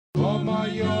For my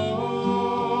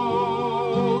yoke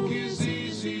is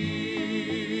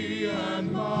easy and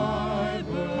my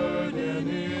burden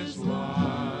is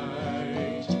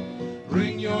light.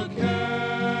 Bring your cares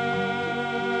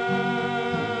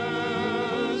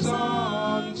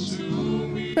unto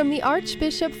me. From the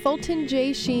Archbishop Fulton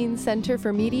J. Sheen Center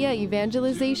for Media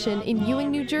Evangelization in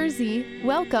Ewing, New Jersey,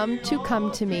 welcome to Come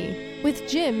to Me with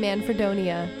Jim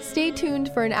Manfredonia. Stay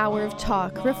tuned for an hour of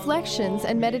talk, reflections,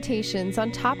 and meditations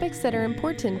on topics that are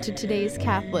important to today's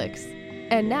Catholics.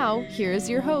 And now, here's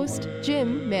your host,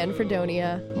 Jim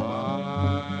Manfredonia.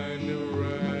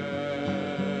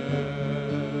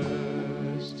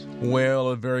 Well,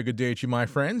 a very good day to you, my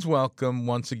friends. Welcome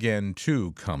once again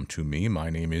to Come to Me. My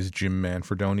name is Jim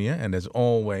Manfredonia, and as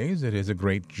always, it is a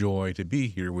great joy to be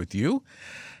here with you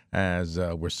as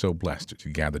we're so blessed to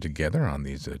gather together on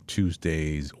these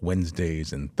Tuesdays,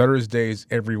 Wednesdays, and Thursdays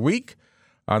every week.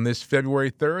 On this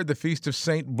February 3rd, the Feast of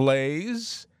St.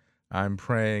 Blaise, I'm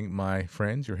praying, my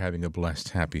friends, you're having a blessed,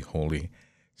 happy, holy,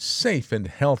 safe, and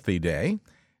healthy day.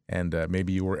 And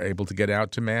maybe you were able to get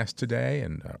out to Mass today,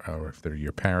 and or if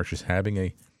your parish is having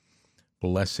a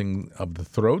blessing of the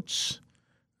throats,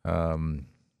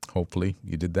 hopefully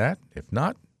you did that. If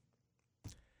not,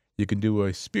 you can do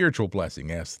a spiritual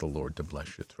blessing. Ask the Lord to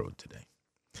bless your throat today.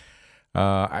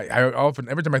 I often,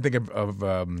 every time I think of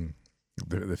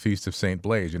the Feast of St.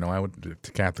 Blaise, I went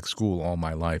to Catholic school all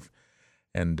my life,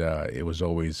 and it was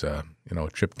always, a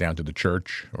trip down to the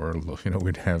church, or,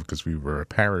 we'd have, because we were a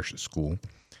parish school,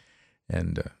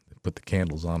 and put the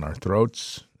candles on our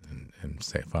throats, and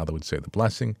Father would say the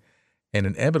blessing, and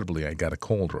inevitably I got a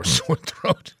cold or a sore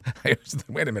throat. I was,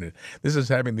 wait a minute, this is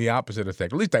having the opposite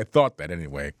effect. At least I thought that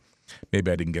anyway. Maybe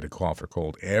I didn't get a cough or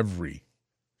cold every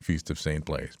Feast of St.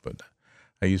 Blaise, but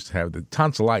I used to have the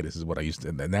tonsillitis is what I used to,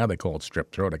 and now they call it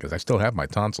strep throat because I still have my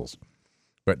tonsils.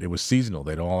 But it was seasonal.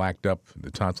 They'd all act up.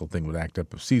 The tonsil thing would act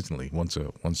up seasonally, once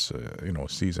a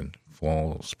season,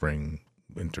 fall, spring,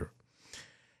 winter.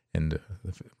 And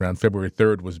around February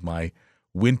 3rd was my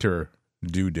winter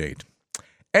due date.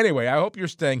 Anyway, I hope you're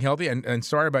staying healthy. And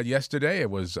sorry about yesterday.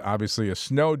 It was obviously a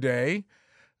snow day.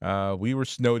 We were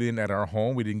snowed in at our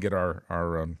home. We didn't get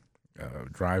our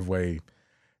driveway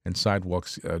and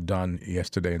sidewalks done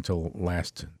yesterday until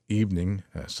last evening,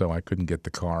 so I couldn't get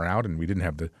the car out, and we didn't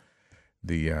have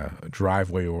the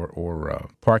driveway or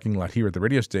parking lot here at the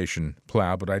radio station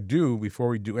plowed. But I do, before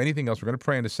we do anything else, we're going to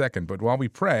pray in a second. But while we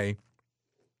pray,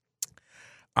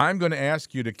 I'm going to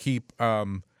ask you to keep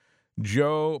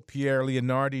Joe Pierre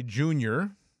Leonardi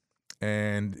Jr.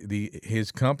 and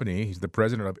his company. He's the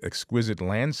president of Exquisite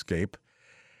Landscape,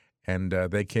 and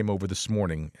they came over this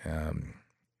morning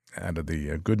out of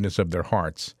the goodness of their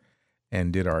hearts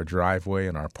and did our driveway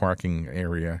and our parking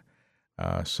area.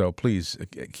 So please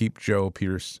keep Joe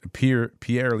Pierre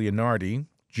Leonardi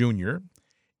Jr.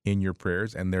 in your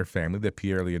prayers, and their family, the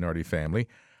Pierre Leonardi family.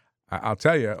 I'll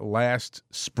tell you, last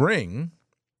spring,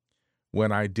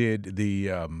 when I did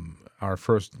our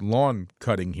first lawn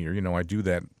cutting here, I do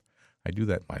that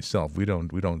myself. We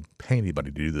don't pay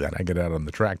anybody to do that. I get out on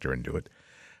the tractor and do it.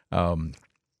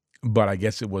 But I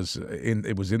guess it was in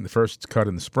the first cut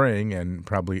in the spring and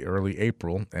probably early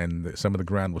April, and some of the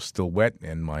ground was still wet,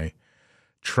 and my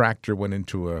tractor went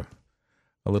into a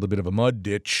little bit of a mud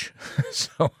ditch.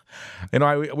 So,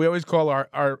 we always call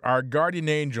our guardian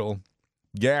angel,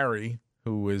 Gary,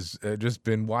 who has just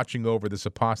been watching over this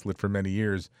apostolate for many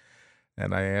years,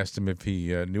 and I asked him if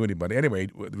he knew anybody. Anyway,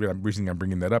 the reason I'm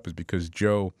bringing that up is because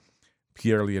Joe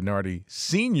Pierre Leonardi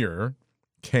Sr.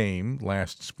 came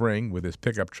last spring with his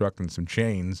pickup truck and some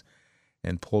chains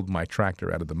and pulled my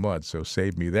tractor out of the mud, so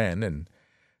saved me then. And,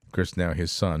 of course, now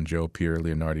his son, Joe Pierre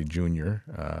Leonardi Jr.,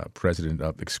 president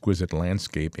of Exquisite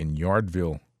Landscape in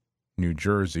Yardville, New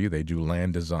Jersey. They do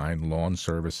land design, lawn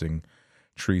servicing,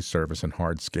 tree service, and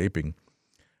hardscaping.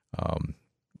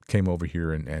 Came over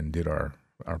here and did our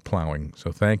plowing.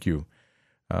 So thank you,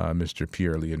 Mr.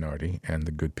 Pierre Leonardi and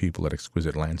the good people at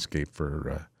Exquisite Landscape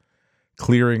for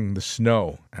clearing the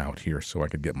snow out here so I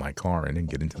could get my car in and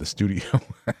get into the studio.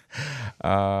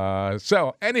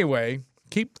 So anyway,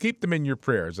 keep them in your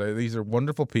prayers. These are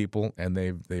wonderful people, and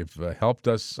they've helped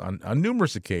us on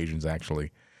numerous occasions,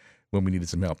 actually, when we needed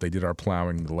some help. They did our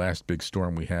plowing the last big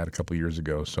storm we had a couple years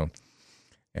ago. So,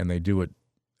 and they do it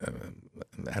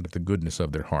out of the goodness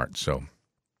of their heart. So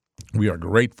we are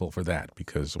grateful for that,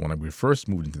 because when we first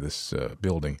moved into this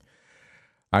building,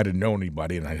 I didn't know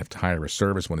anybody, and I'd have to hire a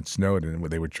service when it snowed, and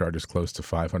they would charge us close to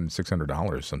 $500,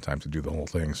 $600 sometimes to do the whole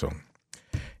thing. So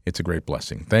it's a great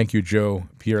blessing. Thank you, Joe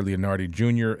Pierre Leonardi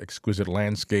Jr., Exquisite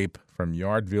Landscape from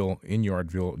Yardville,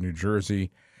 New Jersey.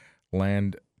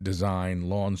 Land design,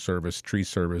 lawn service, tree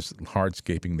service,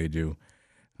 hardscaping they do.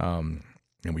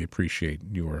 And we appreciate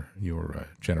your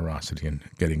generosity in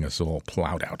getting us all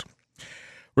plowed out.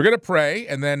 We're going to pray,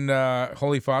 and then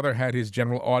Holy Father had his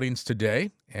general audience today,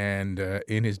 and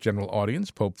in his general audience,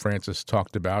 Pope Francis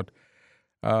talked about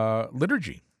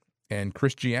liturgy. And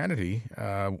Christianity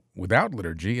without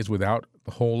liturgy is without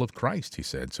the whole of Christ, he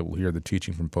said. So we'll hear the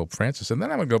teaching from Pope Francis. And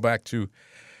then I'm going to go back to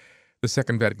the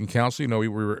Second Vatican Council. You know, we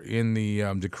were in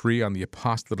the decree on the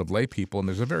apostolate of lay people, and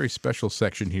there's a very special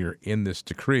section here in this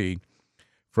decree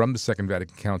from the Second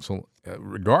Vatican Council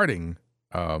regarding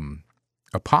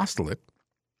apostolate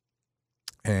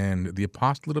and the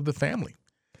apostolate of the family.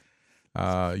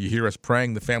 You hear us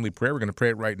praying the family prayer. We're going to pray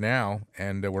it right now,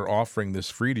 and we're offering this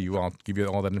free to you. I'll give you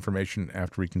all that information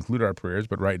after we conclude our prayers,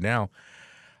 but right now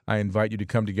I invite you to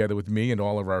come together with me and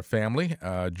all of our family,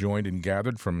 joined and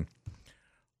gathered from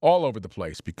all over the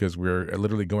place, because we're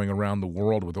literally going around the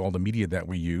world with all the media that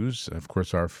we use. Of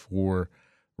course, our 4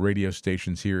 radio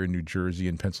stations here in New Jersey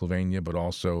and Pennsylvania, but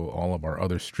also all of our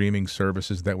other streaming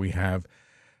services that we have.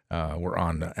 We're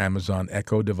on the Amazon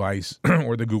Echo device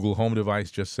or the Google Home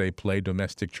device. Just say Play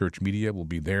Domestic Church Media. We'll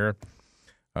be there.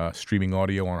 Streaming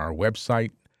audio on our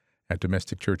website at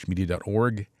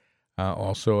domesticchurchmedia.org.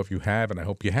 Also, if you have, and I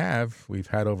hope you have, we've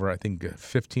had over, I think,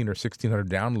 1,500 or 1,600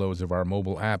 downloads of our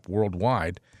mobile app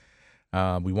worldwide.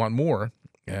 We want more,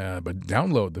 but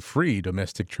download the free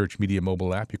Domestic Church Media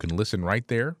mobile app. You can listen right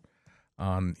there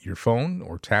on your phone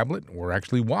or tablet, or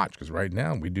actually watch, because right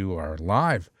now we do our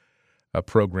live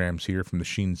programs here from the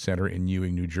Sheen Center in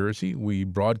Ewing, New Jersey. We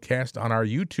broadcast on our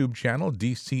YouTube channel,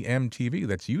 DCM TV.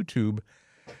 That's YouTube.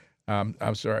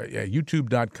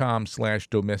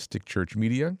 YouTube.com/Domestic Church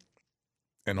Media.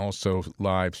 And also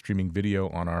live streaming video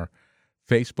on our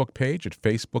Facebook page at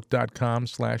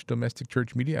Facebook.com/Domestic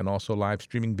Church Media. And also live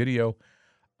streaming video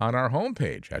on our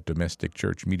homepage at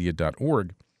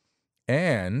DomesticChurchMedia.org.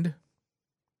 And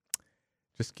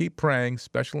just keep praying.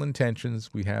 Special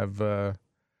intentions. We have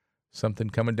something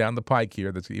coming down the pike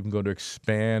here that's even going to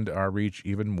expand our reach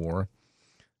even more.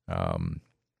 I'm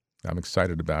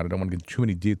excited about it. I don't want to get too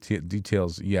many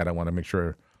details yet. I want to make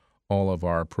sure all of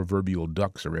our proverbial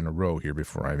ducks are in a row here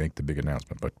before I make the big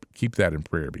announcement. But keep that in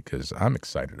prayer, because I'm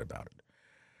excited about it.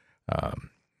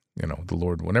 The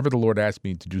Lord, whenever the Lord asks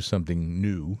me to do something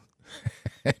new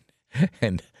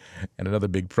and another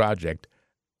big project,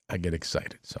 I get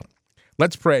excited. So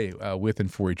let's pray with and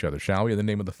for each other, shall we? In the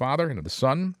name of the Father, and of the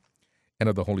Son, and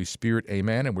of the Holy Spirit,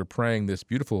 amen. And we're praying this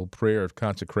beautiful prayer of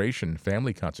consecration,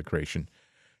 family consecration,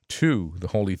 to the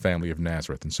Holy Family of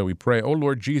Nazareth. And so we pray, O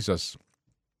Lord Jesus,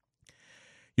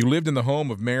 you lived in the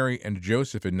home of Mary and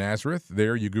Joseph in Nazareth.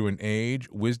 There you grew in age,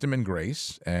 wisdom, and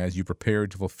grace as you prepared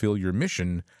to fulfill your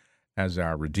mission as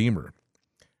our Redeemer.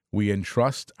 We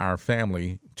entrust our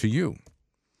family to you.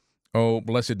 O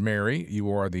Blessed Mary,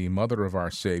 you are the mother of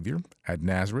our Savior. At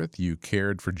Nazareth, you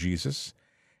cared for Jesus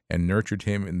and nurtured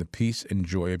him in the peace and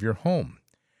joy of your home.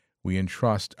 We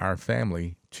entrust our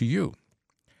family to you.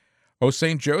 O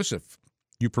Saint Joseph,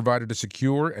 you provided a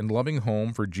secure and loving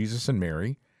home for Jesus and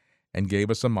Mary, and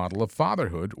gave us a model of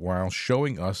fatherhood while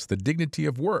showing us the dignity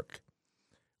of work.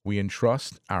 We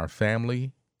entrust our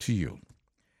family to you.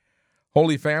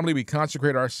 Holy Family, we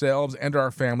consecrate ourselves and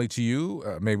our family to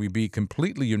you. May we be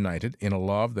completely united in a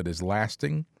love that is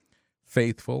lasting,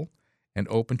 faithful, and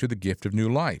open to the gift of new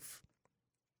life.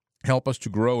 Help us to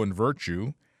grow in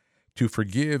virtue, to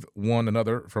forgive one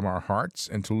another from our hearts,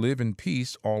 and to live in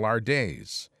peace all our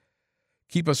days.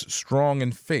 Keep us strong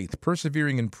in faith,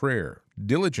 persevering in prayer,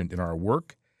 diligent in our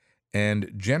work,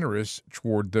 and generous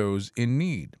toward those in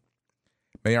need.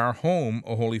 May our home,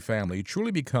 O Holy Family,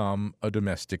 truly become a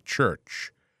domestic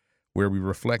church, where we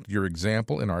reflect your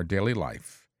example in our daily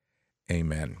life.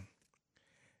 Amen.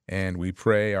 And we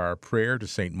pray our prayer to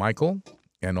St. Michael,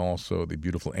 and also the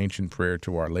beautiful ancient prayer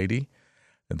to Our Lady,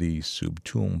 the Sub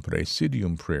Tuum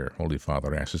Praesidium prayer. Holy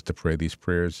Father asks us to pray these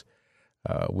prayers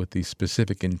with the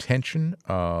specific intention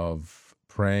of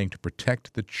praying to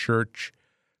protect the church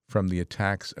from the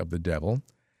attacks of the devil,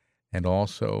 and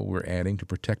also we're adding to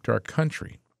protect our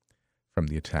country from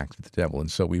the attacks of the devil.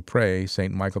 And so we pray,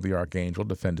 St. Michael the Archangel,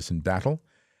 defend us in battle,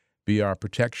 be our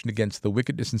protection against the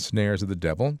wickedness and snares of the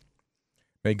devil.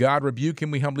 May God rebuke him,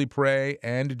 we humbly pray,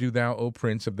 and do thou, O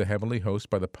Prince of the heavenly host,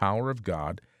 by the power of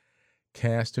God,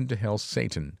 cast into hell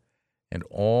Satan and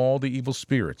all the evil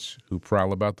spirits who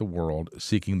prowl about the world,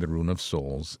 seeking the ruin of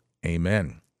souls.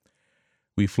 Amen.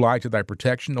 We fly to thy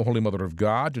protection, O Holy Mother of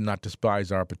God. Do not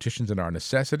despise our petitions and our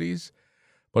necessities,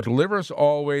 but deliver us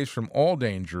always from all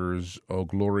dangers, O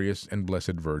glorious and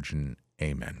blessed Virgin.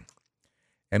 Amen.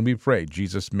 And we pray,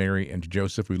 Jesus, Mary, and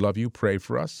Joseph, we love you. Pray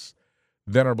for us.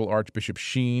 Venerable Archbishop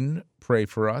Sheen, pray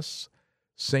for us.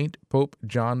 Saint Pope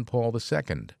John Paul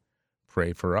II,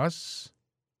 pray for us.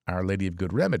 Our Lady of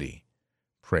Good Remedy,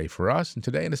 pray for us. And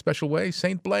today, in a special way,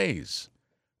 Saint Blaise,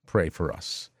 pray for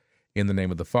us. In the name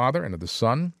of the Father, and of the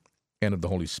Son, and of the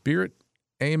Holy Spirit,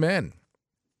 amen.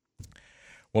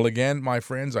 Well, again, my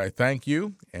friends, I thank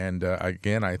you. And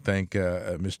again, I thank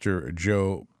Mr.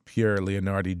 Joe Pierre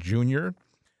Leonardi Jr.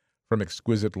 from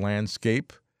Exquisite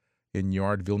Landscape in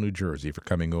Yardville, New Jersey, for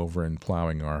coming over and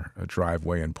plowing our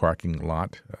driveway and parking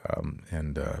lot,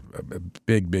 and a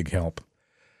big help.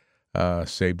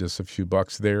 Saved us a few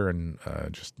bucks there, and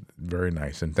just very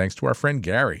nice. And thanks to our friend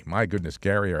Gary. My goodness,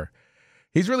 Gary,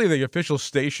 he's really the official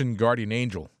station guardian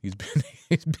angel. He's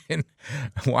been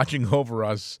watching over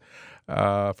us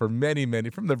for many,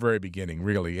 from the very beginning,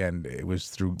 really. And it was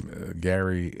through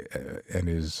Gary and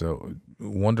his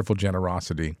wonderful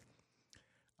generosity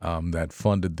that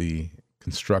funded the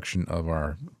construction of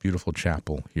our beautiful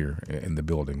chapel here in the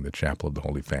building, the Chapel of the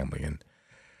Holy Family, and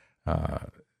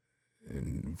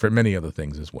for many other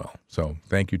things as well. So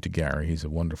thank you to Gary. He's a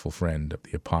wonderful friend of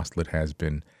the apostolate, has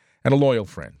been, and a loyal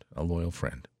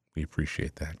friend. We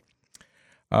appreciate that.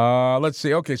 Let's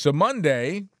see. Okay, so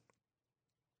Monday,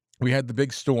 we had the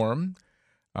big storm.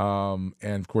 And,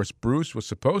 of course, Bruce was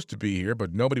supposed to be here,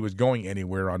 but nobody was going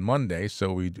anywhere on Monday,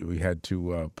 so we had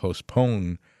to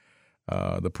postpone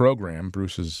the program,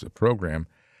 Bruce's program.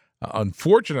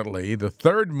 Unfortunately, the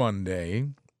third Monday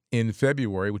in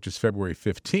February, which is February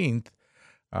 15th,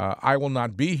 I will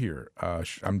not be here.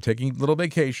 I'm taking a little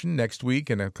vacation next week,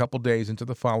 and a couple days into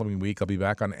the following week, I'll be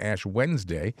back on Ash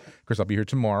Wednesday. Of course, I'll be here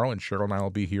tomorrow, and Cheryl and I will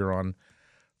be here on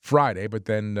Friday, but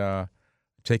then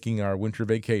taking our winter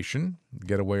vacation,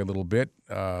 get away a little bit.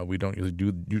 We don't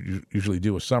usually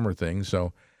do a summer thing,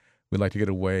 so we'd like to get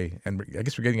away, and I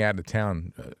guess we're getting out of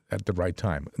town at the right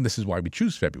time. And this is why we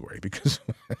choose February, because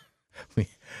we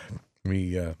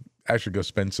actually go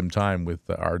spend some time with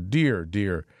our dear,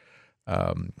 the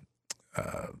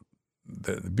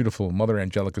beautiful Mother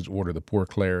Angelica's Order, the Poor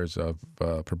Clares of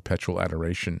Perpetual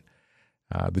Adoration,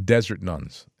 the Desert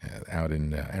Nuns out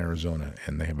in Arizona.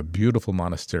 And they have a beautiful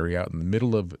monastery out in the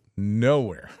middle of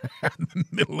nowhere, in the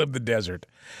middle of the desert.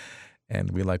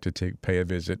 And we like to pay a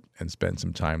visit and spend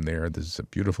some time there. There's a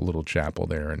beautiful little chapel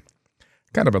there, and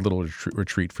kind of a little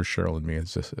retreat for Cheryl and me.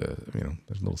 It's just,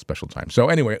 there's a little special time. So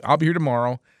anyway, I'll be here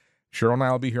tomorrow. Cheryl and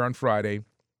I will be here on Friday.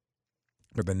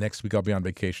 But the next week I'll be on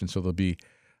vacation, so there'll be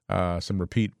some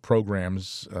repeat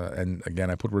programs. And again,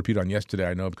 I put a repeat on yesterday,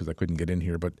 I know, because I couldn't get in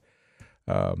here, but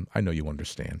I know you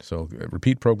understand. So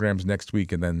repeat programs next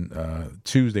week, and then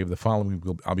Tuesday of the following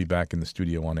week, I'll be back in the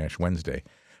studio on Ash Wednesday,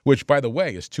 which, by the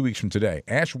way, is 2 weeks from today.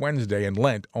 Ash Wednesday and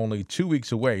Lent, only 2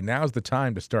 weeks away. Now's the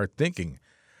time to start thinking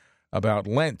about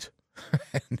Lent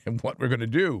and what we're going to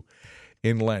do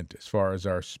in Lent as far as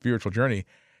our spiritual journey.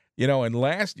 You know, and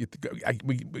I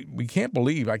can't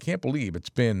believe it's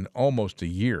been almost a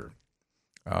year.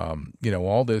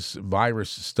 All this virus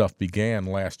stuff began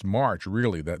last March,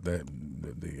 really.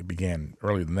 It began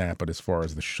earlier than that, but as far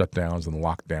as the shutdowns and the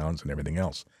lockdowns and everything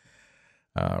else,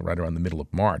 right around the middle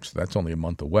of March. So that's only a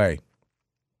month away.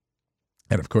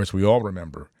 And, of course, we all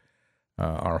remember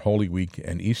our Holy Week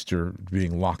and Easter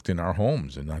being locked in our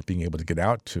homes and not being able to get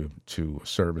out to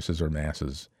services or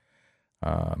masses.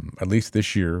 At least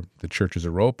this year, the churches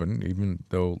are open, even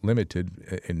though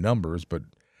limited in numbers, but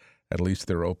at least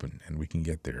they're open and we can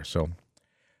get there. So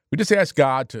we just ask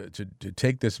God to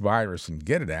take this virus and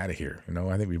get it out of here.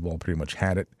 I think we've all pretty much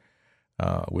had it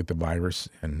with the virus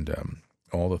and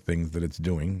all the things that it's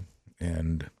doing.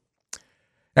 And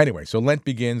anyway, so Lent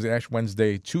begins Ash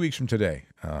Wednesday, 2 weeks from today.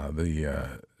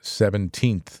 The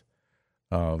 17th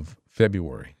of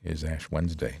February is Ash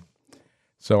Wednesday.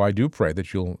 So I do pray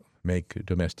that you'll make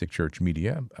Domestic Church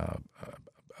Media a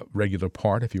regular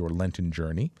part of your Lenten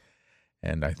journey.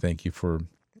 And I thank you for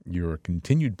your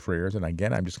continued prayers. And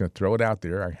again, I'm just going to throw it out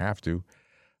there. I have to,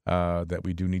 that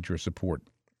we do need your support.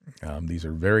 These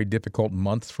are very difficult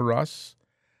months for us.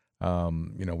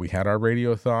 We had our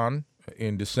radiothon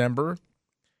in December,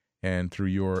 and through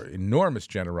your enormous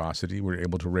generosity, we were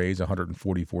able to raise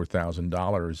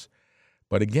 $144,000.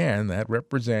 But again, that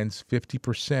represents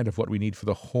 50% of what we need for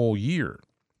the whole year.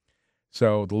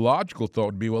 So the logical thought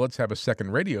would be, well, let's have a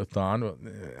second radiothon,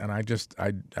 and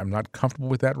I'm not comfortable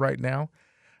with that right now.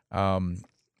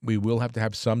 We will have to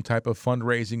have some type of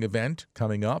fundraising event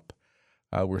coming up.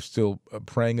 We're still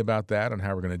praying about that and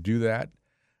how we're going to do that.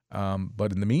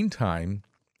 But in the meantime,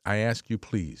 I ask you,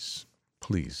 please,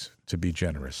 to be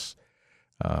generous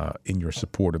in your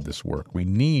support of this work. We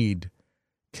need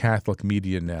Catholic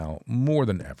media now more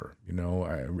than ever. You know,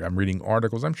 I'm reading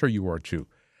articles, I'm sure you are too,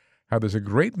 how there's a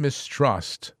great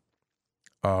mistrust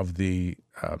of the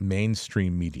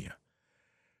mainstream media.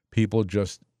 People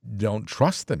just don't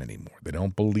trust them anymore. They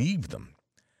don't believe them.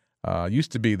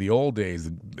 Used to be the old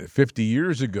days, 50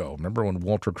 years ago. Remember when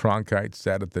Walter Cronkite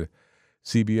sat at the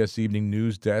CBS Evening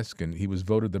News desk and he was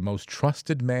voted the most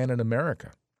trusted man in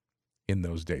America in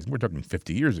those days? We're talking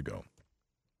 50 years ago.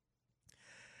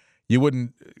 You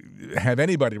wouldn't have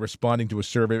anybody responding to a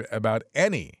survey about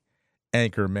any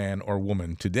anchor man or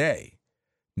woman today.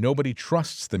 Nobody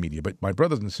trusts the media. But my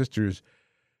brothers and sisters,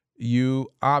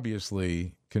 you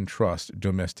obviously can trust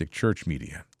domestic church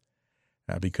media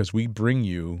because we bring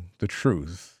you the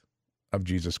truth of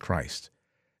Jesus Christ.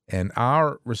 And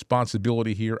our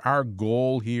responsibility here, our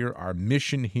goal here, our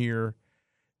mission here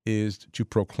is to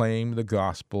proclaim the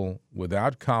gospel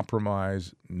without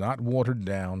compromise, not watered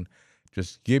down.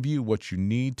 Just give you what you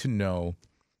need to know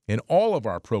in all of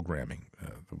our programming,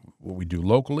 what we do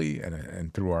locally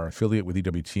and through our affiliate with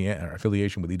EWTN, our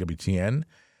affiliation with EWTN,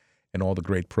 and all the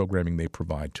great programming they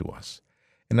provide to us.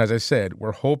 And as I said,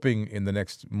 we're hoping in the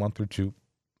next month or two,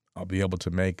 I'll be able to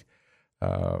make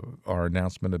our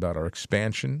announcement about our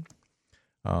expansion,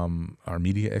 our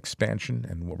media expansion,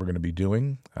 and what we're going to be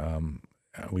doing.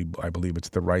 I believe it's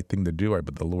the right thing to do.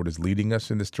 But the Lord is leading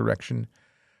us in this direction.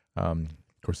 Of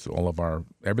course,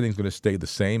 everything's going to stay the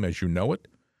same as you know it.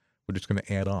 We're just going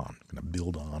to add on, going to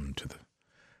build on to the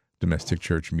domestic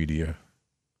church media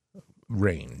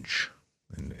range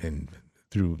and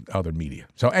through other media.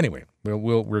 So anyway,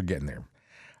 we're getting there.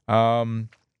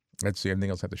 Let's see, anything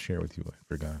else I have to share with you? I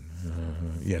forgot.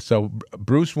 So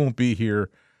Bruce won't be here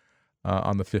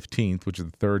on the 15th, which is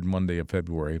the third Monday of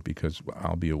February, because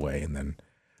I'll be away, and then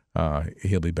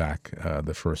he'll be back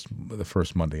the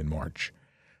first Monday in March.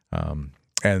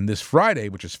 And this Friday,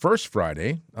 which is First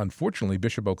Friday, unfortunately,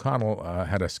 Bishop O'Connell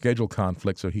had a schedule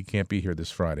conflict, so he can't be here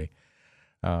this Friday,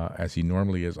 as he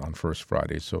normally is on First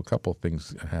Friday. So a couple of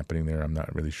things happening there. I'm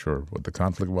not really sure what the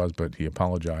conflict was, but he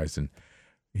apologized, and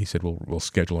he said we'll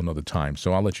schedule another time.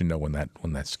 So I'll let you know when that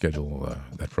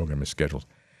program is scheduled,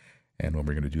 and when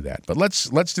we're going to do that. But let's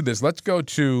do this. Let's go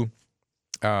to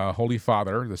Holy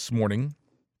Father this morning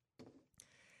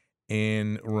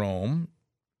in Rome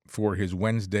for his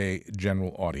Wednesday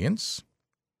general audience.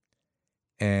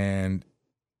 And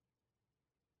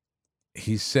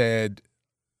he said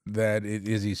that it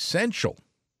is essential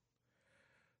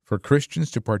for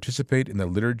Christians to participate in the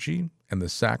liturgy and the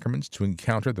sacraments to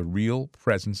encounter the real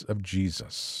presence of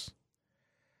Jesus.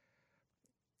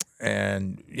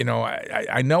 And, you know,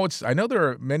 I know there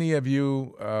are many of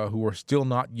you who are still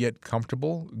not yet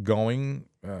comfortable going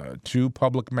to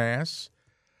public Mass.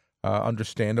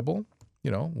 Understandable. You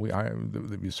know,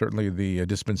 certainly the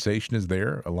dispensation is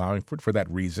there, allowing for that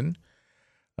reason,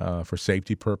 for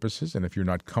safety purposes. And if you're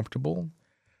not comfortable,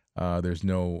 there's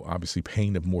no, obviously,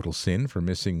 pain of mortal sin for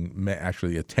missing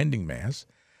actually attending Mass.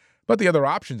 But the other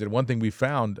options, and one thing we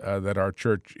found that our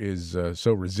church is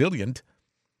so resilient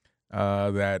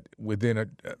that within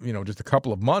just a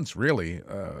couple of months, really,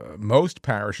 most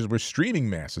parishes were streaming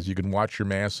Masses. You can watch your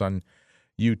Mass on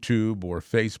YouTube or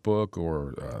Facebook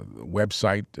or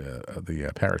website,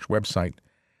 the parish website.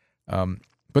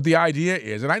 But the idea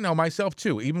is, and I know myself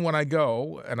too, even when I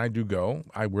go, and I do go,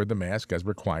 I wear the mask as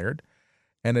required,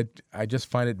 and I just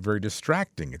find it very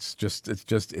distracting. It's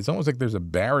almost like there's a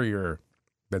barrier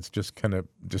that's just kind of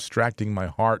distracting my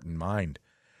heart and mind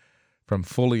from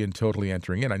fully and totally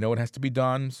entering in. I know it has to be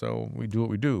done, so we do what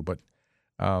we do, but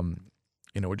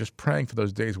we're just praying for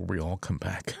those days where we all come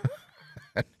back.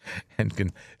 And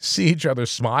can see each other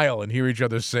smile and hear each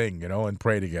other sing, and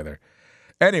pray together.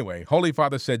 Anyway, Holy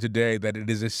Father said today that it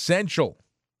is essential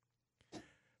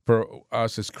for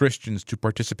us as Christians to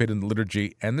participate in the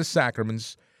liturgy and the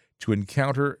sacraments to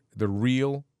encounter the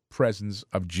real presence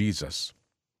of Jesus.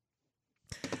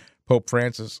 Pope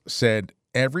Francis said,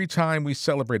 every time we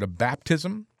celebrate a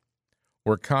baptism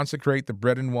or consecrate the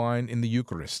bread and wine in the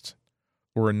Eucharist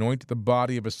or anoint the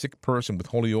body of a sick person with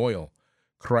holy oil,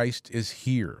 Christ is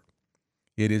here.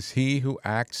 It is he who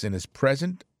acts and is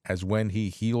present, as when he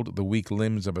healed the weak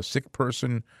limbs of a sick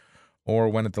person, or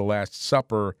when at the Last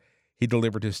Supper he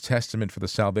delivered his testament for the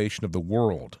salvation of the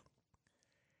world.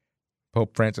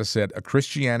 Pope Francis said, a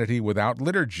Christianity without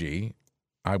liturgy,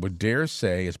 I would dare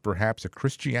say, is perhaps a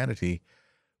Christianity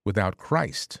without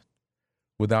Christ,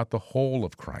 without the whole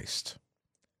of Christ.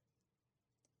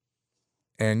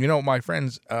 And, my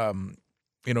friends, you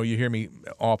hear me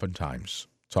oftentimes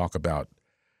talk about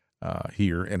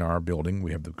here in our building.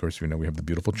 We have, we have the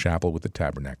beautiful chapel with the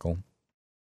tabernacle.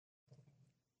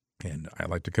 And I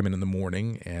like to come in the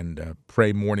morning and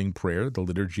pray morning prayer, the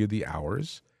Liturgy of the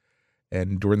Hours.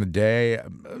 And during the day,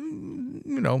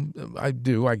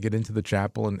 I get into the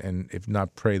chapel and if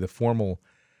not pray the formal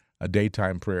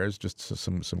daytime prayers, just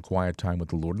some quiet time with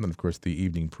the Lord. And then, of course, the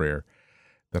evening prayer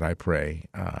that I pray,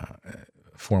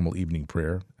 formal evening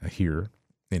prayer here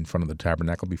in front of the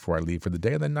tabernacle before I leave for the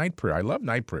day. And then night prayer. I love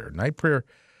night prayer. Night prayer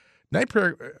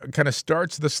kind of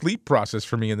starts the sleep process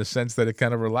for me in the sense that it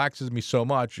kind of relaxes me so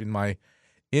much in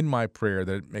my prayer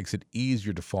that it makes it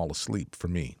easier to fall asleep for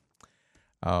me.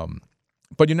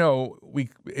 But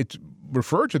it's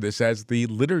referred to this as the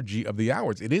Liturgy of the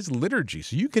Hours. It is liturgy,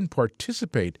 so you can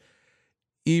participate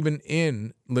even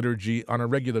in liturgy on a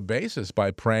regular basis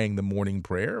by praying the morning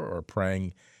prayer or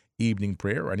praying evening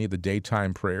prayer or any of the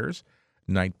daytime prayers,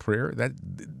 night prayer. That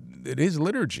it is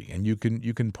liturgy, and you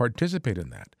can participate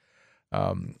in that.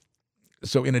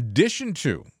 So in addition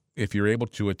to, if you're able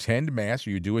to attend Mass or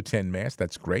you do attend Mass,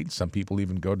 that's great. Some people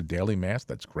even go to daily Mass.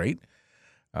 That's great.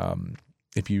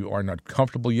 If you are not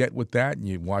comfortable yet with that and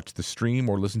you watch the stream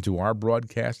or listen to our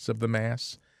broadcasts of the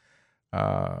Mass,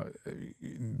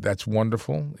 that's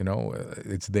wonderful.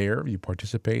 It's there. You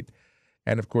participate.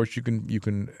 And, of course, you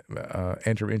can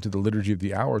enter into the Liturgy of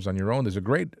the Hours on your own. There's a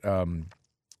great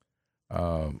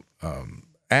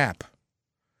app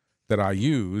that I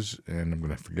use, and I'm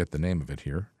going to forget the name of it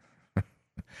here.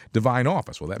 Divine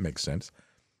Office. Well, that makes sense.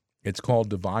 It's called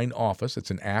Divine Office.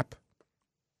 It's an app.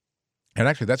 And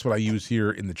actually, that's what I use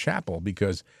here in the chapel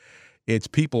because it's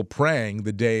people praying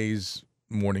the day's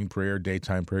morning prayer,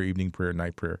 daytime prayer, evening prayer,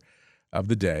 night prayer of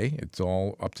the day. It's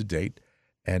all up to date.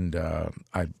 And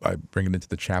I bring it into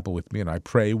the chapel with me, and I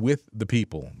pray with the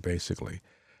people, basically.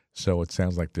 So it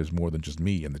sounds like there's more than just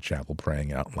me in the chapel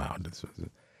praying out loud.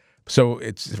 So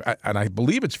and I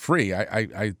believe it's free.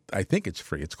 I think it's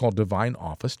free. It's called Divine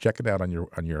Office. Check it out on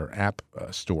your app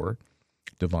store,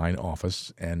 Divine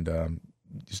Office. And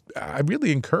I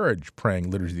really encourage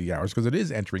praying Liturgy of the Hours because it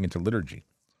is entering into liturgy.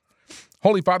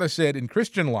 Holy Father said, in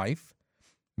Christian life,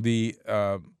 the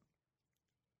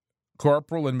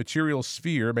corporal and material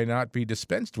sphere may not be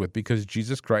dispensed with because in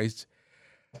Jesus Christ,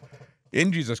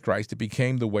 it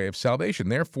became the way of salvation.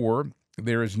 Therefore,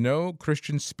 there is no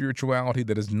Christian spirituality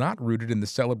that is not rooted in the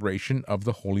celebration of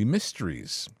the holy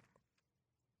mysteries.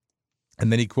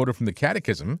 And then he quoted from the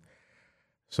Catechism,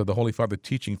 so the Holy Father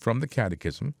teaching from the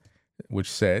Catechism, which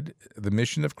said, the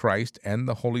mission of Christ and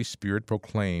the Holy Spirit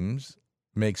proclaims,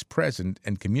 makes present,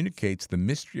 and communicates the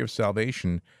mystery of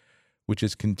salvation, which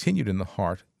is continued in the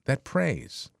heart that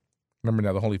prays. Remember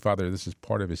now, the Holy Father, this is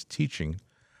part of his teaching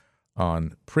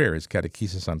on prayer, his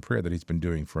catechesis on prayer that he's been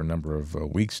doing for a number of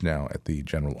weeks now at the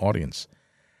general audience.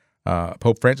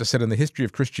 Pope Francis said, in the history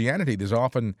of Christianity, there's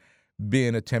often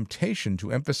been a temptation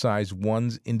to emphasize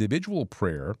one's individual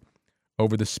prayer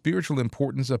over the spiritual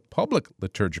importance of public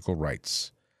liturgical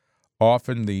rites.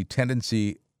 Often the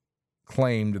tendency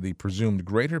claimed the presumed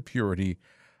greater purity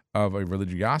of a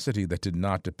religiosity that did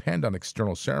not depend on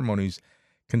external ceremonies,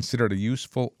 considered a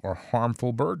useful or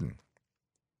harmful burden.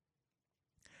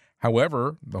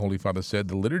 However, the Holy Father said,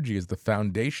 the liturgy is the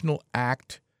foundational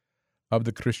act of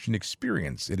the Christian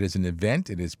experience. It is an event,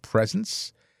 it is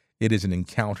presence, it is an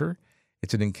encounter.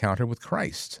 It's an encounter with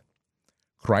Christ.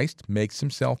 Christ makes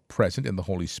himself present in the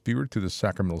Holy Spirit through the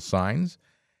sacramental signs,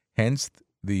 hence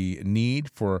the need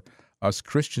for us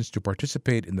Christians to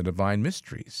participate in the divine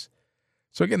mysteries.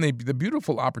 So again, the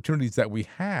beautiful opportunities that we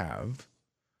have,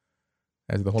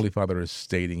 as the Holy Father is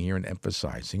stating here and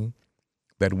emphasizing,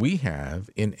 that we have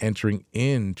in entering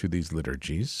into these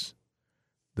liturgies,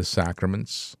 the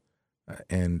sacraments,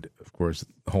 and, of course,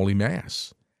 Holy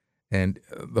Mass. And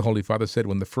the Holy Father said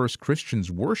when the first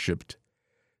Christians worshipped,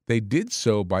 they did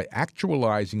so by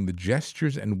actualizing the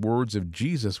gestures and words of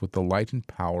Jesus with the light and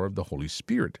power of the Holy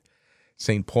Spirit.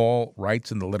 St. Paul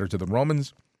writes in the letter to the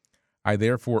Romans, I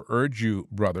therefore urge you,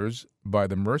 brothers, by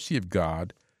the mercy of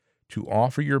God, to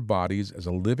offer your bodies as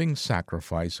a living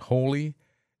sacrifice, holy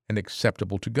and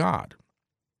acceptable to God.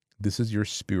 This is your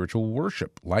spiritual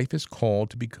worship. Life is called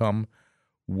to become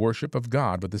worship of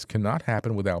God, but this cannot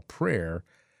happen without prayer,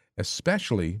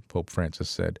 especially, Pope Francis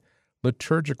said,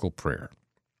 liturgical prayer.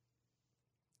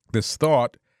 This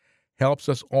thought helps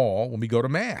us all when we go to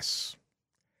Mass.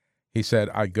 He said,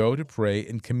 I go to pray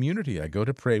in community. I go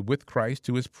to pray with Christ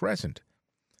who is present.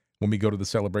 When we go to the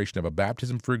celebration of a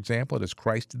baptism, for example, it is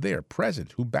Christ there,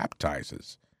 present, who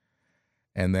baptizes.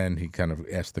 And then he kind of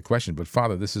asked the question, but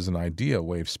Father, this is an idea, a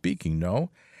way of speaking.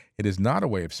 No, it is not a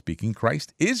way of speaking.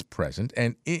 Christ is present,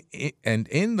 and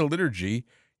in the liturgy,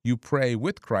 you pray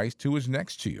with Christ who is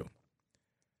next to you.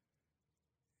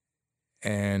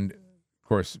 And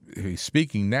course, he's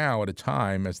speaking now at a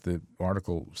time, as the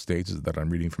article states that I'm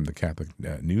reading from the Catholic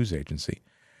News Agency,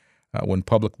 when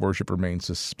public worship remains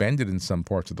suspended in some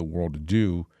parts of the world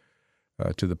due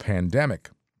to the pandemic.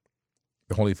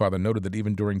 The Holy Father noted that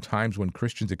even during times when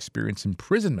Christians experience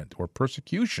imprisonment or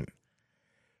persecution,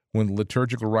 when the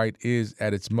liturgical rite is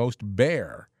at its most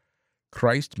bare,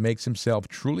 Christ makes himself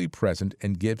truly present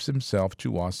and gives himself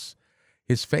to us,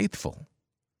 his faithful.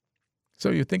 So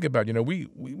you think about,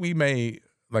 we may,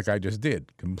 like I just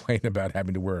did, complain about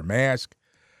having to wear a mask.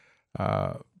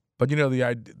 But,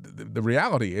 the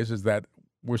reality is that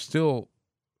we're still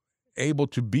able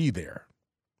to be there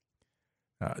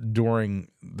during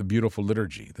the beautiful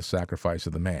liturgy, the sacrifice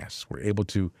of the Mass. We're able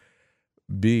to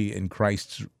be in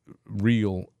Christ's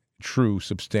real, true,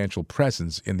 substantial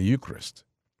presence in the Eucharist.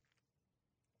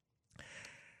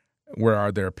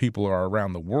 Where there are people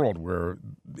around the world where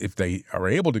if they are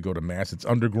able to go to Mass, it's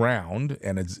underground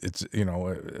and they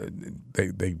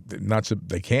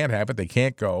can't have it, they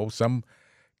can't go. Some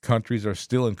countries are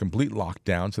still in complete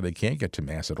lockdown, so they can't get to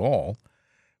Mass at all.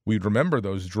 We remember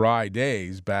those dry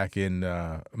days back in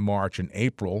March and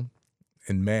April.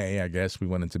 In May, I guess we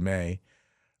went into May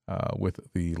with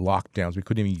the lockdowns. We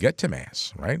couldn't even get to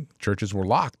Mass, right? Churches were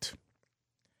locked.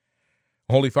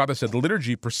 Holy Father said the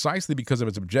liturgy, precisely because of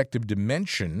its objective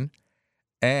dimension,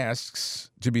 asks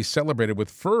to be celebrated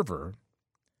with fervor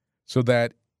so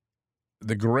that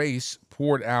the grace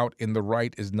poured out in the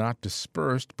rite is not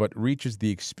dispersed but reaches the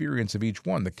experience of each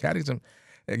one. The Catechism,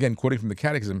 again, quoting from the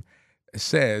Catechism,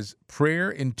 says,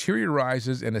 prayer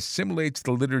interiorizes and assimilates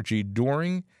the liturgy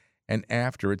during and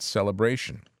after its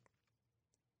celebration.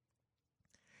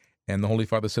 And the Holy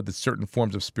Father said that certain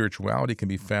forms of spirituality can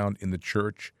be found in the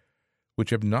Church which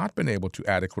have not been able to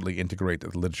adequately integrate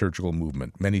the liturgical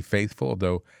movement. Many faithful,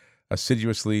 though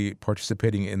assiduously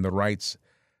participating in the rites,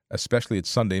 especially at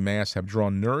Sunday Mass, have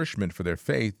drawn nourishment for their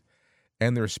faith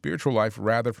and their spiritual life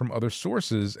rather from other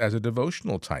sources as a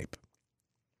devotional type.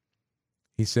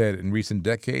 He said, in recent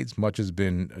decades, much has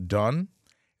been done.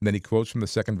 And then he quotes from the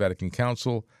Second Vatican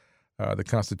Council, the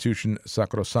Constitution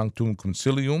Sacrosanctum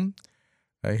Concilium.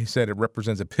 He said it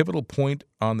represents a pivotal point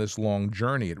on this long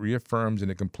journey. It reaffirms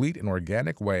in a complete and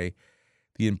organic way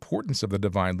the importance of the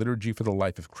Divine Liturgy for the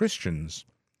life of Christians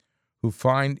who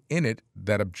find in it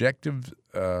that objective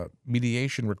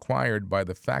mediation required by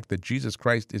the fact that Jesus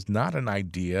Christ is not an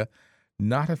idea,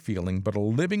 not a feeling, but a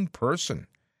living person,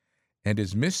 and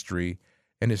his mystery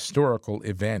an historical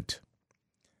event.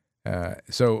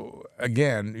 So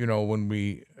again, when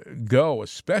we go,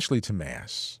 especially to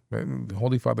Mass, the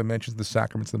Holy Father mentions the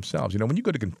sacraments themselves. When you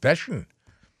go to confession,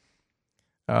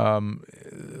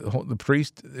 the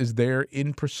priest is there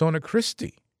in persona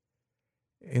Christi,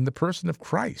 in the person of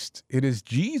Christ. It is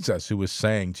Jesus who is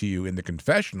saying to you in the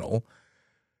confessional,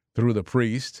 through the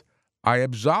priest, I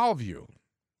absolve you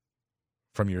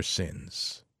from your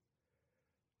sins.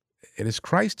 It is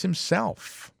Christ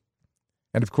himself.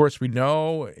 And of course, we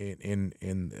know in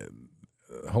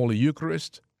Holy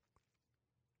Eucharist,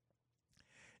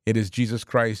 it is Jesus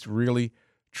Christ really,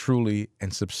 truly,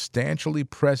 and substantially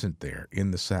present there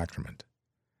in the sacrament.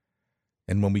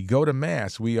 And when we go to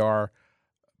Mass, we are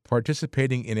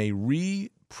participating in a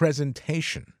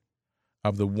representation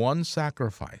of the one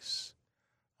sacrifice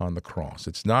on the cross.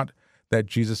 It's not that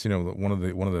Jesus, one of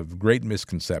the great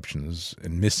misconceptions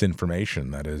and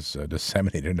misinformation that is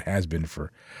disseminated and has been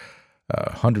for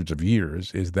hundreds of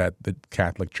years is that the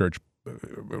Catholic Church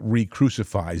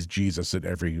re-crucifies Jesus at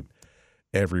every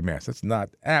Mass. That's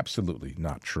absolutely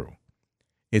not true.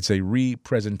 It's a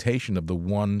representation of the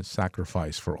one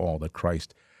sacrifice for all that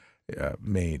Christ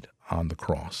made on the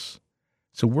cross.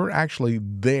 So we're actually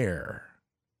there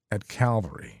at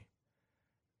Calvary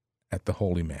at the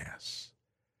Holy Mass.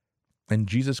 And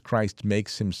Jesus Christ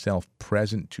makes himself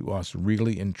present to us,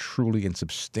 really and truly and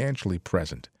substantially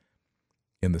present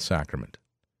in the sacrament.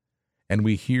 And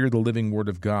we hear the living Word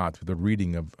of God through the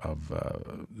reading of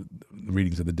the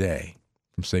readings of the day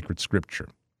from sacred Scripture.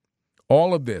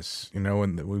 All of this,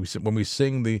 when we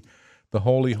sing the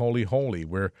Holy, Holy, Holy,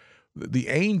 where the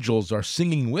angels are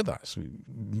singing with us.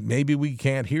 Maybe we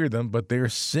can't hear them, but they're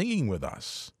singing with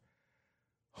us.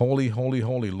 Holy, holy,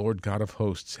 holy, Lord God of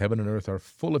hosts, heaven and earth are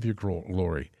full of your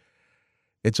glory.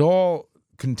 It's all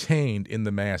contained in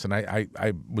the Mass. And I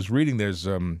was reading, there's,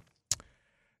 and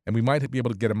we might be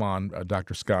able to get him on,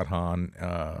 Dr. Scott Hahn,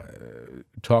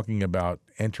 talking about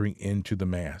entering into the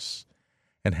Mass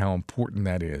and how important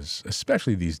that is,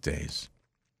 especially these days,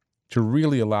 to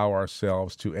really allow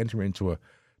ourselves to enter into a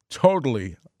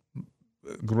totally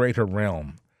greater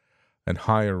realm and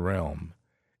higher realm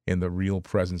in the real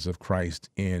presence of Christ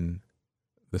in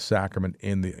the sacrament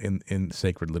in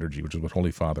sacred liturgy, which is what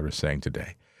Holy Father is saying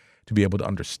today. To be able to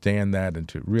understand that and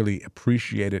to really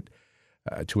appreciate it,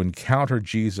 to encounter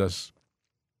Jesus,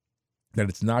 that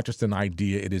it's not just an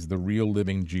idea, it is the real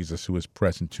living Jesus who is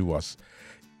present to us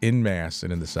in Mass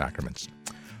and in the sacraments.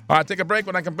 All right, take a break.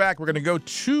 When I come back, we're going to go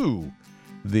to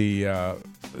the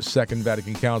Second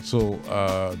Vatican Council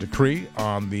decree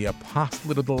on the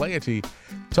apostolate of the laity,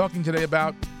 talking today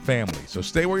about family. So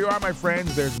stay where you are, my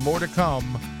friends. There's more to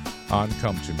come on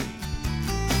Come to Me.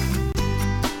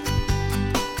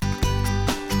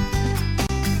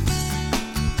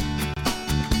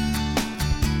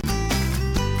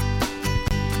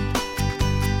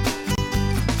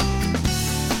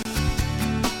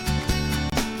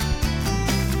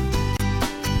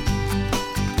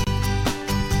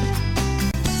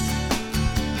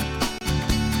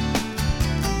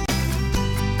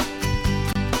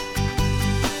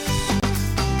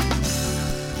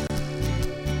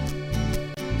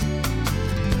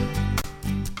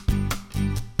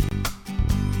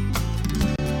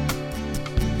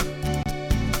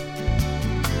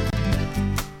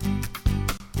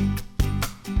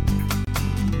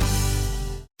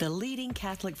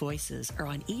 Catholic Voices are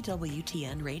on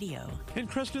EWTN Radio. And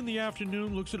Cresta in the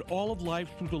Afternoon looks at all of life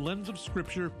through the lens of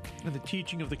Scripture and the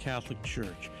teaching of the Catholic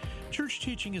Church. Church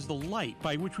teaching is the light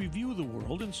by which we view the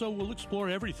world, and so we'll explore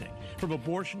everything, from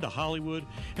abortion to Hollywood,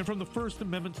 and from the First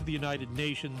Amendment to the United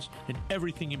Nations, and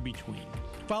everything in between.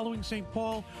 Following St.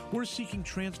 Paul, we're seeking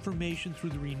transformation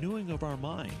through the renewing of our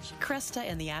minds. Cresta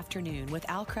in the Afternoon with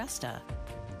Al Cresta.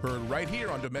 Heard right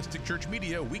here on Domestic Church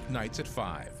Media, weeknights at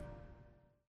 5.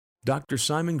 Dr.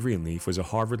 Simon Greenleaf was a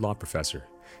Harvard law professor.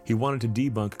 He wanted to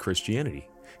debunk Christianity.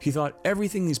 He thought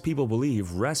everything these people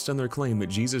believe rests on their claim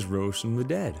that Jesus rose from the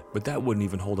dead, but that wouldn't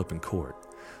even hold up in court.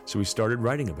 So he started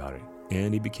writing about it,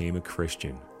 and he became a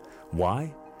Christian.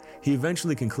 Why? He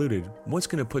eventually concluded, what's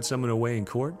going to put someone away in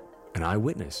court? An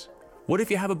eyewitness. What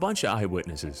if you have a bunch of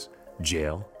eyewitnesses?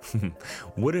 Jail.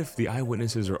 What if the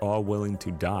eyewitnesses are all willing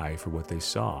to die for what they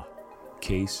saw?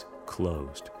 Case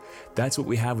closed. That's what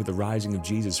we have with the rising of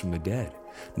Jesus from the dead.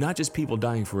 Not just people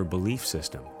dying for a belief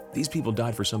system. These people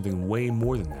died for something way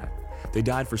more than that. They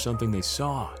died for something they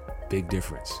saw. Big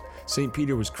difference. St.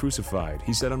 Peter was crucified.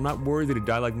 He said, I'm not worthy to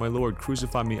die like my Lord.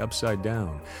 Crucify me upside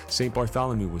down. St.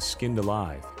 Bartholomew was skinned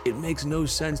alive. It makes no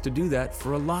sense to do that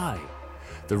for a lie.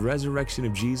 The resurrection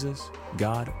of Jesus,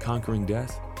 God conquering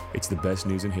death, it's the best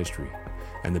news in history.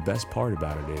 And the best part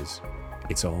about it is,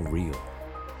 it's all real.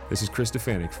 This is Chris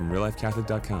Stefanik from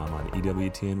RealLifeCatholic.com on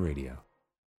EWTN Radio.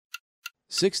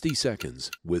 60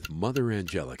 Seconds with Mother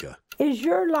Angelica. Is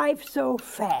your life so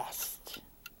fast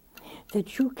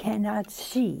that you cannot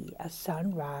see a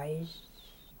sunrise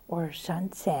or a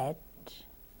sunset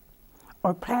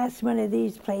or pass one of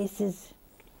these places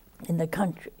in the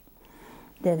country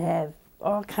that have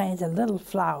all kinds of little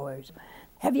flowers?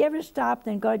 Have you ever stopped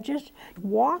and just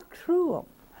walked through them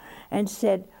and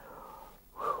said,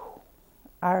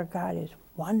 our God is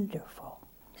wonderful.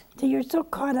 So you're so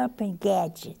caught up in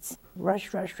gadgets.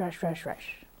 Rush, rush, rush, rush,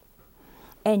 rush.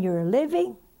 And you're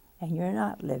living, and you're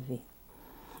not living.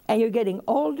 And you're getting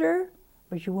older,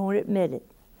 but you won't admit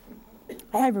it.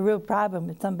 I have a real problem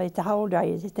with somebody say, how old are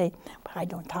you? They say, but I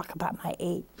don't talk about my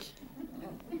age.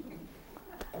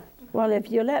 Well, if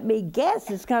you let me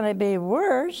guess, it's going to be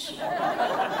worse.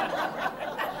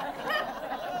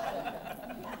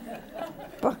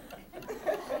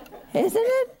 Isn't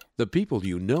it? The people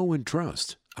you know and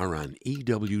trust are on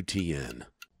EWTN.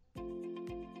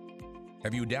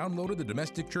 Have you downloaded the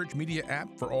Domestic Church Media app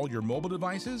for all your mobile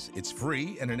devices? It's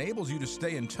free and enables you to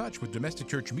stay in touch with Domestic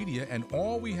Church Media and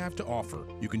all we have to offer.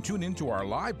 You can tune into our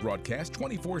live broadcast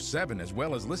 24/7 as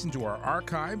well as listen to our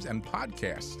archives and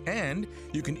podcasts. And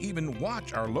you can even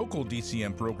watch our local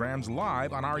DCM programs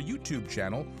live on our YouTube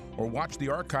channel or watch the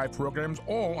archive programs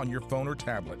all on your phone or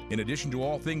tablet. In addition to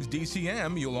all things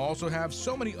DCM, you'll also have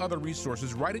so many other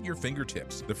resources right at your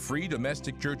fingertips. The free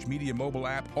Domestic Church Media mobile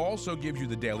app also gives you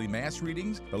the daily Mass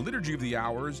readings, the Liturgy of the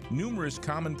Hours, numerous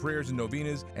common prayers and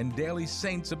novenas, and daily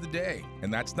saints of the day.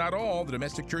 And that's not all. The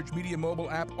Domestic Church Media mobile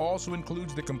app also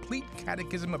includes the complete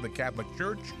Catechism of the Catholic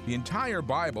Church, the entire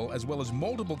Bible, as well as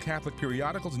multiple Catholic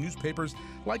periodicals and newspapers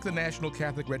like the National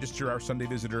Catholic Register, Our Sunday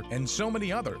Visitor, and so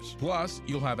many others. Plus,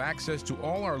 you'll have access to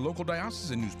all our local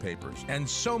diocesan newspapers and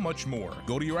so much more.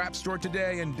 Go to your app store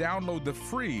today and download the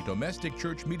free Domestic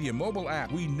Church Media mobile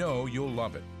app. We know you'll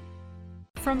love it.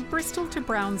 From Bristol to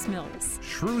Browns Mills,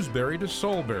 Shrewsbury to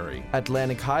Soulbury,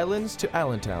 Atlantic Highlands to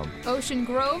Allentown, Ocean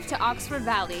Grove to Oxford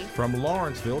Valley, from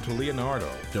Lawrenceville to Leonardo.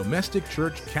 Domestic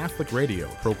Church Catholic Radio,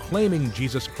 proclaiming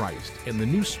Jesus Christ in the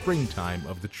new springtime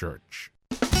of the church.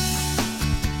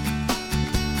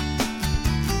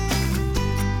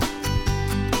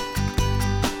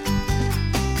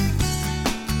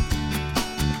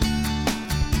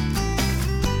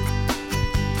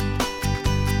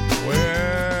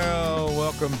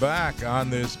 welcome back on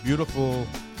this beautiful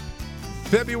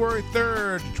February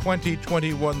 3rd,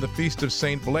 2021, the Feast of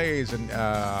St. Blaise. And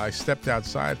I stepped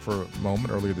outside for a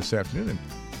moment earlier this afternoon, and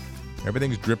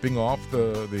everything's dripping off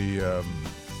the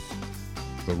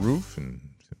roof, and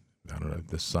I don't know,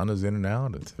 the sun is in and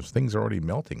out. Things are already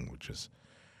melting, which is,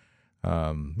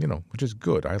 which is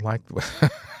good. I like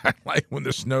I like when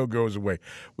the snow goes away.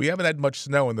 We haven't had much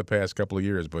snow in the past couple of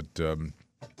years, but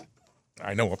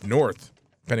I know up north,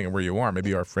 depending on where you are,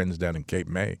 maybe our friends down in Cape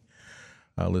May,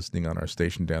 listening on our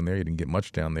station down there, you didn't get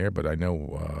much down there, but I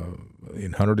know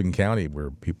in Hunterdon County,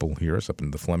 where people hear us, up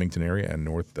in the Flemington area and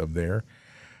north of there,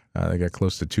 they got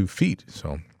close to 2 feet.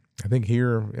 So I think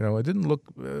here, it didn't look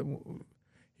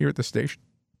here at the station,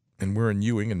 and we're in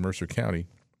Ewing in Mercer County.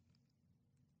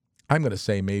 I'm going to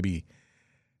say maybe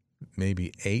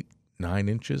 8, 9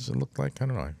 inches. It looked like, I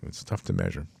don't know. It's tough to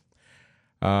measure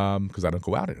because I don't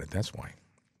go out in it. That's why.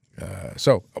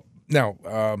 So now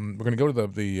we're going to go to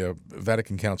the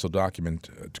Vatican Council document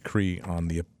decree on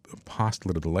the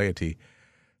apostolate of the laity,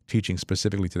 teaching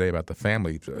specifically today about the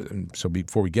family. So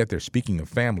before we get there, speaking of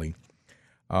family,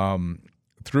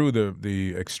 through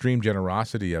the extreme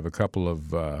generosity of a couple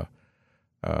of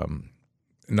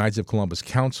Knights of Columbus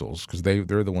councils, because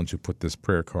they're the ones who put this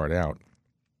prayer card out,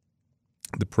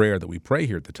 the prayer that we pray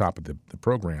here at the top of the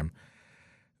program,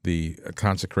 the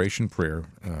consecration prayer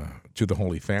to the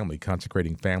Holy Family,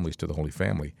 consecrating families to the Holy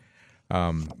Family.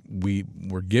 We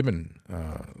were given,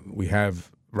 we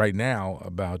have right now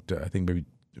about, I think maybe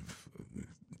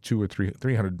 200 or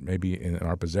 300 maybe in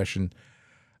our possession,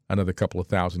 another couple of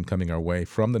thousand coming our way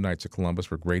from the Knights of Columbus.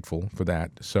 We're grateful for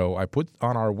that. So I put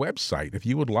on our website, if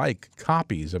you would like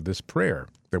copies of this prayer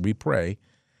that we pray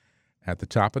at the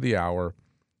top of the hour,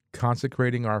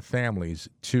 consecrating our families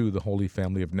to the Holy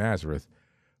Family of Nazareth,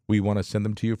 we want to send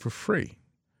them to you for free.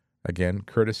 Again,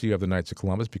 courtesy of the Knights of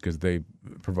Columbus, because they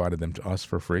provided them to us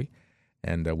for free.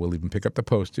 And we'll even pick up the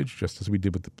postage, just as we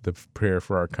did with the prayer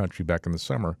for our country back in the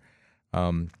summer.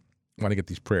 Want to get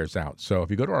these prayers out. So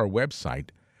if you go to our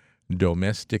website,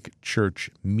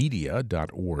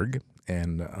 domesticchurchmedia.org,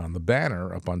 and on the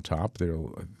banner up on top, the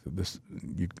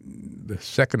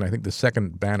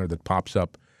second banner that pops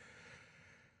up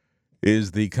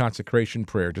is the consecration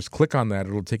prayer. Just click on that;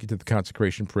 it'll take you to the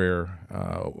consecration prayer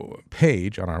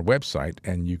page on our website,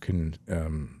 and you can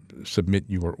submit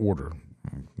your order,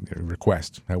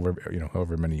 request,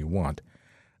 however many you want.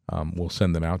 We'll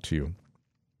send them out to you.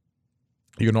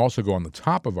 You can also go on the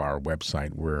top of our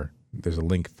website where there's a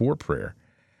link for prayer.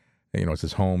 It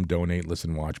says home, donate,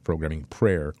 listen, watch, programming,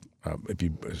 prayer. If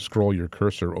you scroll your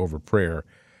cursor over prayer,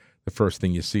 the first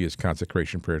thing you see is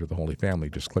consecration prayer to the Holy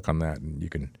Family. Just click on that, and you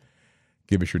can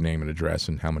give us your name and address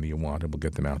and how many you want, and we'll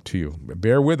get them out to you.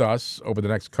 Bear with us over the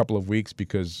next couple of weeks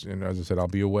because, as I said, I'll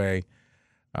be away,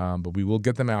 but we will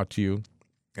get them out to you,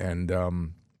 and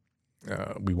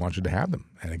we want you to have them.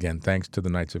 And again, thanks to the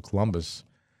Knights of Columbus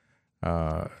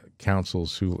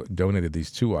councils who donated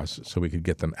these to us so we could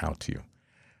get them out to you.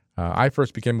 I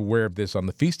first became aware of this on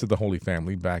the Feast of the Holy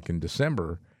Family back in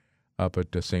December up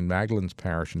at St. Magdalene's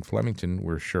Parish in Flemington,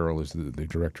 where Cheryl is the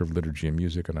director of liturgy and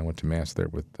music, and I went to Mass there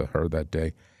with her that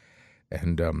day.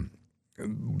 And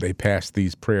they passed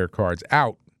these prayer cards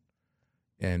out,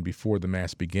 and before the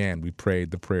Mass began, we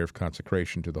prayed the prayer of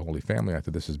consecration to the Holy Family. I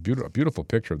thought this is a beautiful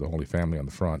picture of the Holy Family on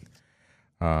the front,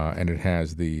 and it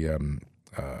has the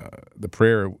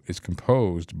prayer is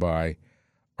composed by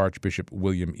Archbishop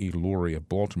William E. Lurie of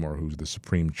Baltimore, who's the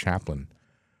supreme chaplain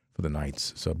for the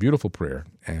Knights. So beautiful prayer.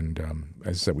 And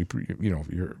as I said, you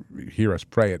hear us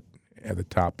pray it at the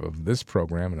top of this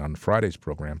program and on Friday's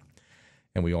program.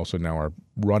 And we also now are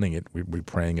running it. We're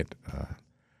praying it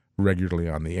regularly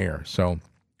on the air. So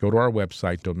go to our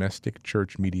website,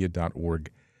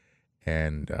 domesticchurchmedia.org,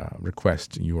 and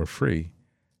request your free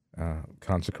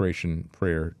consecration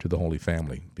prayer to the Holy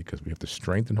Family, because we have to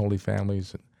strengthen holy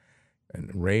families and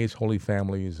raise holy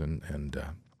families and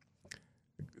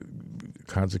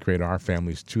consecrate our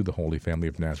families to the Holy Family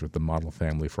of Nazareth, the model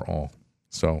family for all.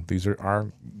 So these are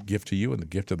our gift to you and the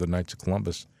gift of the Knights of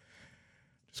Columbus.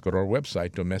 Just go to our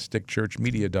website,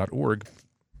 domesticchurchmedia.org,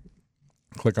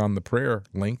 click on the prayer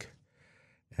link,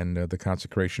 and the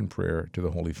consecration prayer to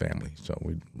the Holy Family. So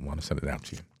we want to send it out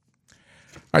to you.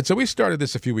 All right, so we started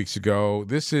this a few weeks ago.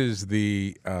 This is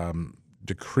the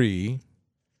decree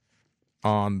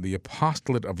on the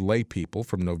apostolate of lay people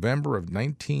from November of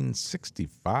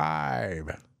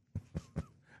 1965.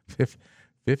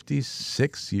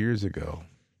 56 years ago.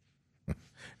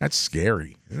 That's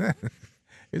scary.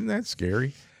 Isn't that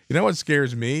scary? You know what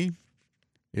scares me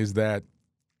is that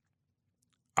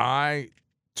I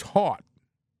taught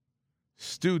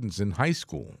students in high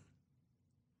school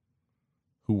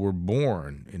who were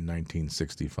born in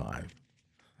 1965.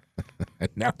 And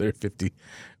now they're 50,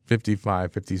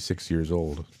 55, 56 years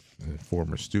old.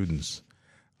 Former students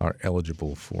are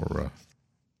eligible for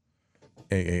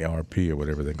AARP or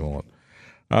whatever they call it.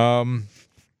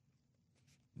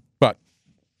 But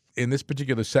in this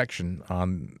particular section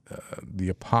on the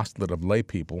apostolate of lay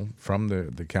people from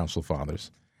the Council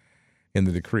Fathers in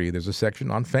the decree, there's a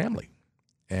section on family.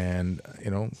 And,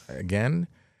 again,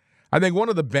 I think one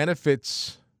of the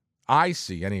benefits I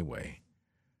see anyway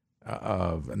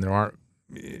and there aren't,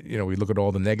 we look at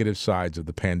all the negative sides of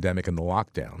the pandemic and the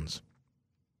lockdowns.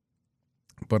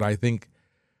 But I think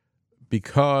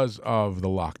because of the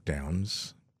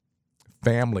lockdowns,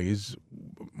 families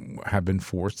have been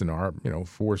forced and are,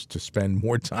 forced to spend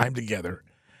more time together.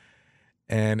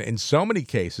 And in so many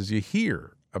cases, you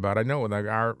hear about, I know, and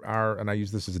and I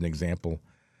use this as an example,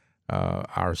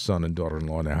 our son and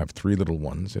daughter-in-law now have 3 little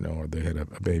ones, they had a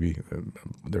baby.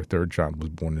 Their 3rd child was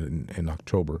born in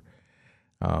October.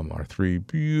 Our 3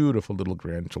 beautiful little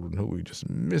grandchildren who we just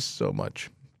miss so much.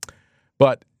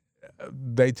 But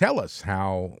they tell us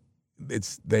how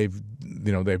they've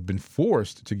been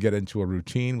forced to get into a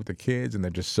routine with the kids, and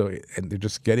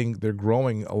they're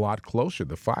growing a lot closer,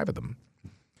 the 5 of them,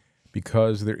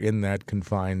 because they're in that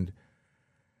confined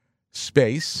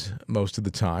space most of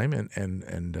the time,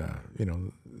 and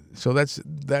so that's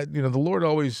that. The Lord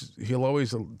he'll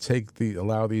always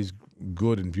allow these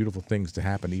good and beautiful things to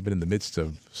happen, even in the midst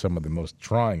of some of the most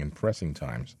trying and pressing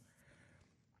times.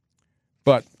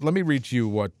 But let me read to you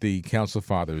what the Council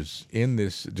Fathers in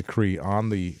this decree on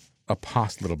the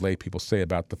apostolate of lay people say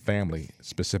about the family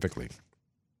specifically.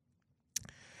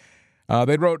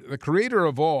 They wrote, "The Creator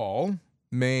of all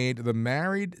made the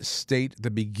married state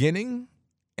the beginning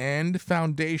and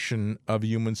foundation of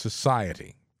human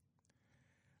society.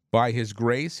 By his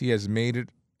grace, he has made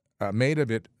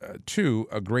of it, too,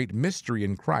 a great mystery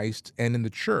in Christ and in the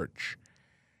church.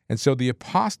 And so the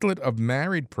apostolate of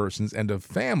married persons and of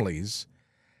families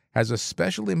has a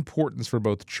special importance for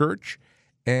both church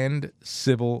and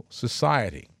civil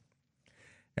society.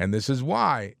 And this is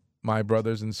why, my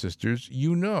brothers and sisters,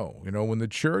 when the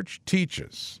church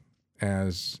teaches,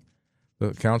 as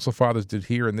the Council Fathers did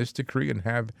here in this decree, and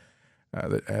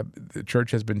the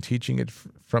church has been teaching it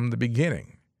from the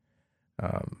beginning,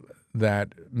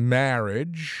 that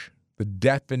marriage, the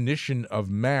definition of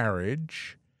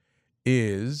marriage,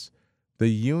 is the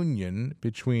union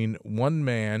between one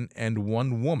man and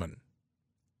one woman.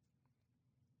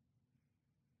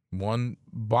 One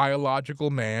biological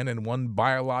man and one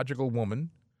biological woman.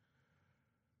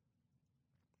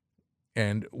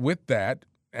 And with that,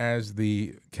 as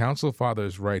the Council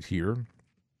Fathers write here,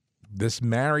 this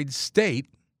married state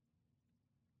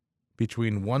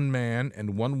between one man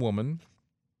and one woman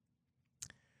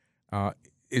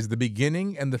is the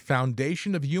beginning and the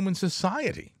foundation of human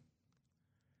society.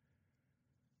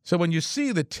 So when you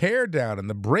see the teardown and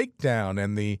the breakdown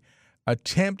and the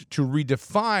attempt to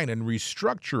redefine and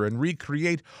restructure and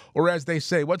recreate, or as they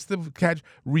say, what's the catch?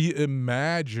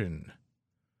 Reimagine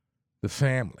the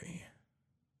family,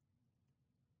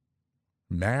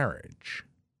 marriage,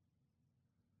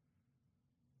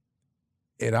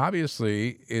 it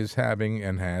obviously is having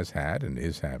and has had and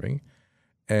is having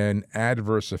an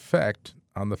adverse effect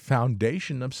on the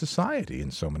foundation of society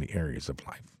in so many areas of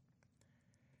life.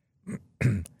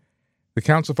 The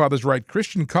Council Fathers write,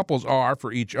 Christian couples are,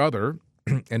 for each other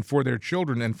and for their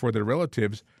children and for their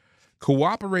relatives,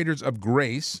 cooperators of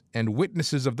grace and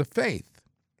witnesses of the faith.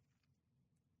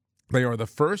 They are the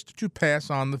first to pass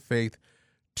on the faith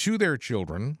to their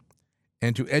children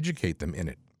and to educate them in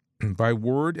it. By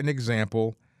word and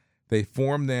example, they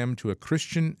form them to a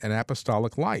Christian and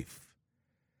apostolic life.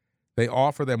 They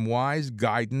offer them wise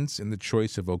guidance in the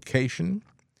choice of vocation,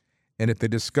 and if they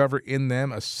discover in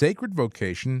them a sacred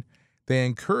vocation, they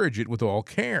encourage it with all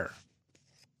care.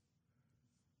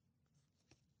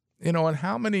 And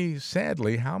how many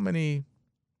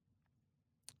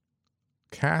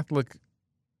Catholic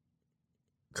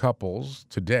couples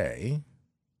today,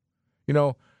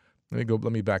 let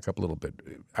me back up a little bit.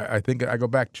 I think I go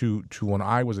back to when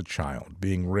I was a child,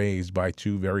 being raised by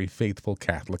 2 very faithful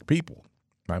Catholic people.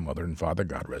 My mother and father,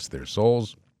 God rest their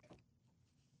souls,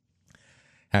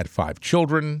 had 5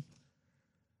 children,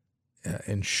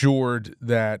 ensured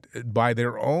that by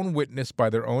their own witness, by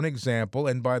their own example,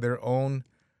 and by their own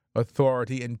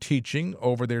authority and teaching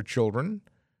over their children,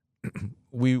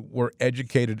 we were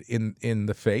educated in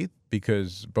the faith,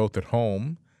 because both at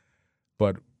home,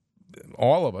 but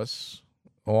all of us,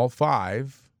 all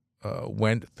 5,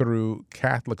 went through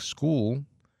Catholic school,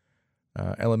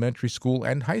 elementary school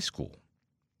and high school.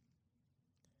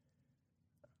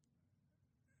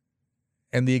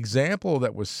 And the example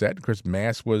that was set, because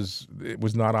Mass was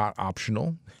not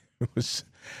optional. It was,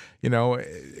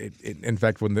 in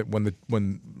fact,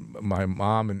 when my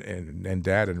mom and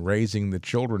dad and raising the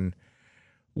children,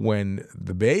 when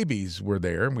the babies were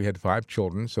there, and we had 5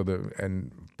 children,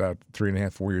 and about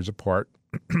 3.5, 4 years apart,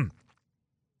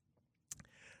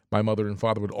 my mother and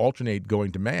father would alternate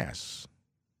going to Mass.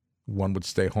 One would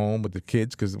stay home with the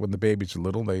kids because when the babies were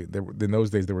little, in those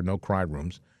days there were no cry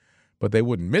rooms. But they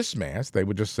wouldn't miss Mass. They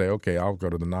would just say, "Okay, I'll go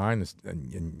to the 9,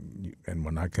 and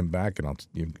when I come back, and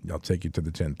I'll take you to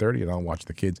the 10:30, and I'll watch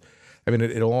the kids." I mean,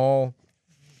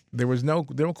 there was no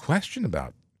question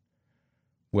about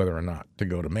whether or not to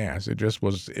go to Mass. It just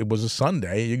was. It was a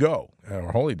Sunday, you go,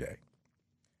 or holy day.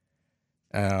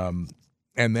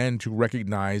 And then to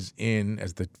recognize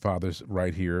as the fathers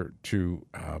write here, to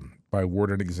by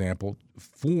word and example,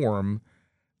 form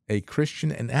a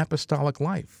Christian and apostolic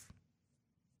life.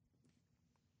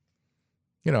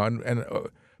 And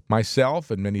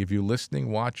myself and many of you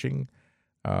listening, watching,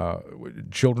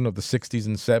 children of the 60s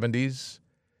and 70s,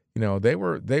 they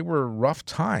were rough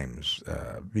times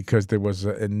because there was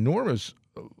an enormous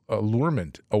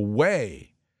allurement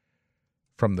away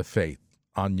from the faith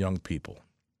on young people.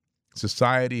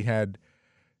 Society had,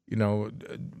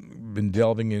 been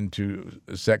delving into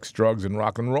sex, drugs, and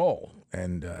rock and roll,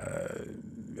 and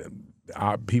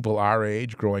people our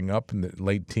age, growing up in the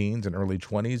late teens and early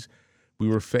 20s. We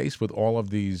were faced with all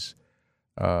of these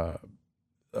of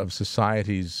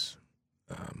society's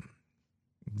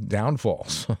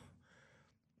downfalls.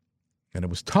 And it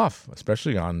was tough,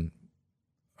 especially on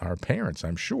our parents,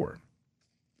 I'm sure.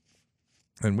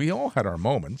 And we all had our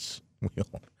moments,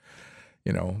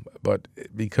 but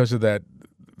because of that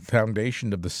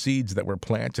foundation of the seeds that were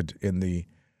planted in the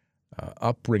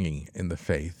upbringing in the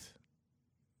faith,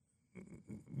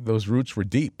 those roots were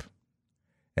deep.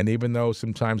 And even though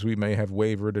sometimes we may have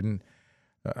wavered and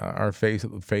our faith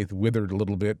withered a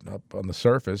little bit up on the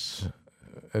surface,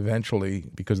 eventually,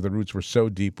 because the roots were so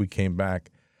deep, we came back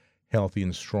healthy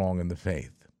and strong in the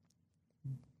faith.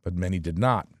 But many did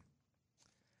not.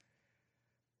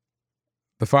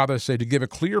 The fathers say to give a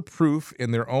clear proof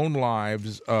in their own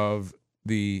lives of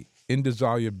the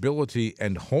indissolubility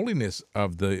and holiness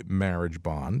of the marriage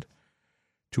bond,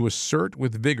 to assert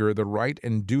with vigor the right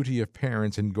and duty of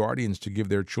parents and guardians to give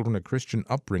their children a Christian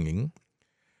upbringing,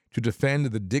 to defend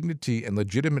the dignity and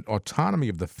legitimate autonomy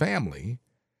of the family.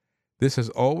 This has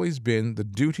always been the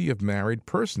duty of married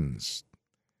persons.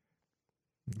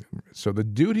 So the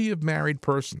duty of married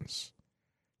persons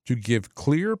to give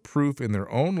clear proof in their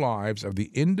own lives of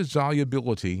the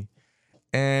indissolubility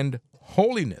and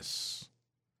holiness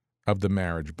of the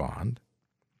marriage bond,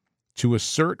 to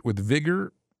assert with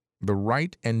vigor the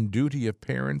right and duty of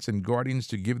parents and guardians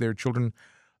to give their children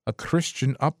a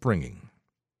Christian upbringing,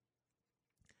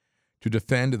 to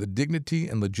defend the dignity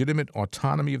and legitimate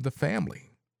autonomy of the family.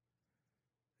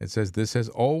 It says this has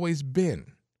always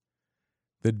been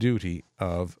the duty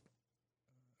of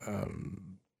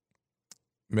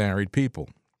married people.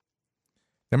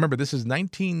 Now remember, this is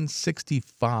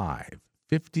 1965,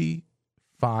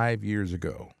 55 years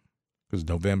ago. It was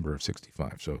November of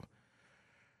 65, so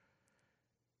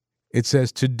it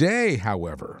says, today,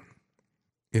 however,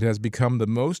 it has become the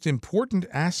most important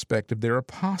aspect of their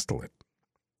apostolate.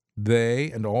 They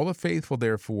and all the faithful,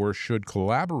 therefore, should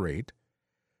collaborate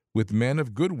with men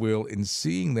of goodwill in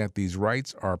seeing that these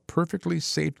rights are perfectly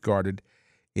safeguarded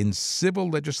in civil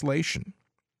legislation,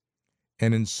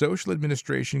 and in social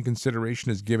administration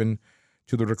consideration is given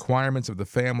to the requirements of the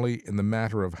family in the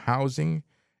matter of housing,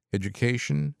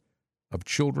 education of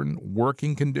children,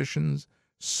 working conditions,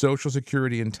 Social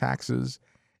Security and taxes,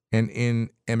 and in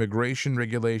immigration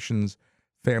regulations,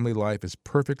 family life is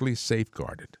perfectly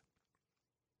safeguarded.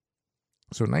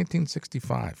 So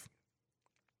 1965.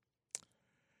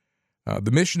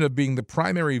 The mission of being the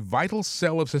primary vital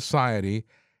cell of society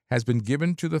has been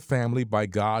given to the family by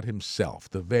God himself.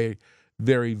 The very,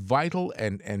 very vital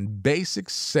and basic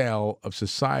cell of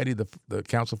society, the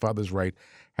Council Fathers write,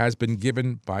 has been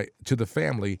given to the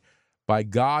family by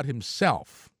God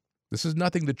himself. This is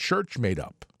nothing the church made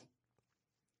up.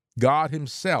 God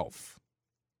himself.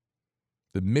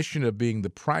 The mission of being the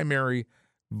primary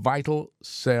vital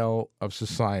cell of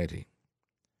society.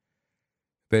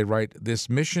 They write, this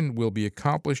mission will be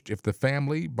accomplished if the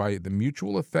family, by the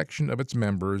mutual affection of its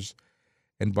members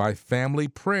and by family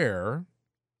prayer,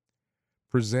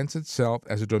 presents itself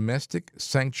as a domestic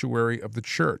sanctuary of the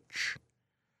church.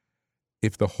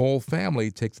 If the whole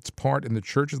family takes its part in the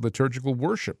church's liturgical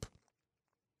worship.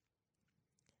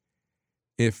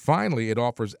 If finally it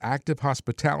offers active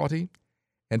hospitality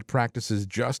and practices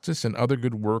justice and other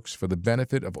good works for the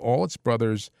benefit of all its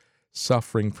brothers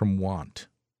suffering from want.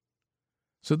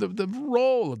 So the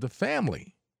role of the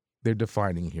family they're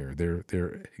defining here.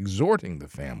 They're exhorting the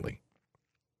family.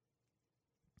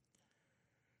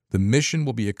 The mission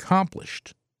will be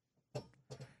accomplished.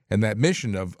 And that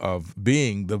mission of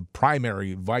being the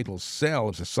primary vital cell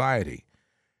of society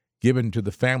given to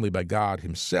the family by God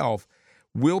himself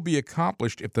will be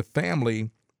accomplished if the family,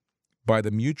 by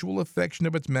the mutual affection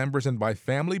of its members and by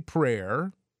family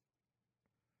prayer,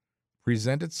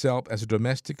 present itself as a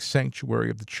domestic sanctuary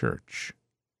of the church.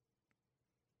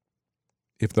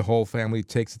 If the whole family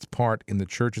takes its part in the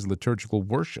church's liturgical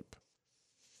worship.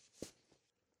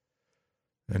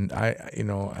 And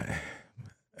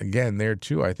again, there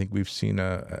too, I think we've seen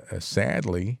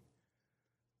sadly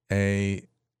a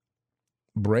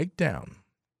breakdown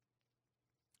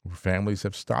where families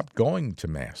have stopped going to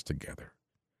Mass together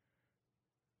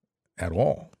at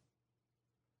all.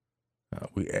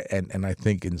 And I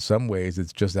think in some ways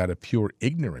it's just out of pure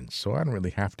ignorance, so I don't really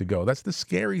have to go. That's the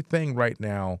scary thing right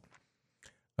now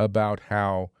about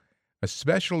how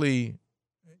especially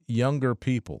younger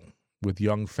people with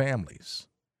young families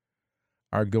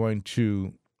are going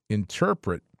to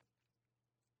interpret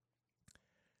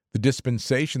the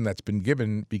dispensation that's been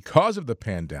given because of the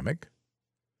pandemic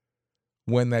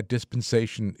when that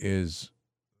dispensation is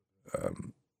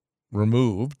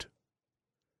removed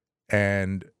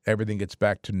and everything gets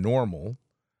back to normal.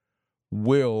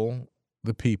 Will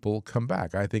the people come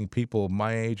back? I think people of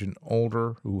my age and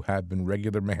older who have been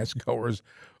regular Mass goers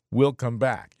will come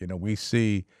back. We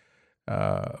see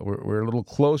we're a little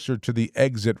closer to the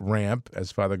exit ramp,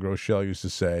 as Father Groeschel used to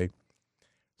say.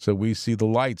 So we see the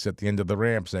lights at the end of the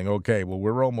ramp saying, okay, well,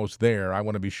 we're almost there. I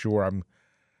want to be sure I'm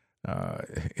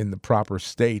in the proper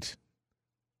state.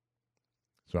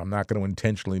 So I'm not going to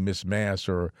intentionally miss Mass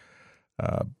or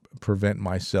prevent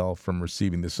myself from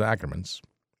receiving the sacraments.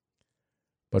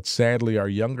 But sadly, our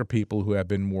younger people who have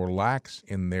been more lax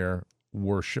in their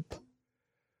worship,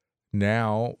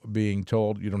 now being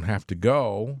told you don't have to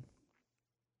go,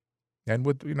 and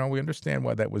we understand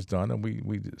why that was done, and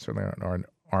we certainly aren't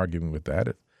arguing with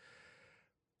that.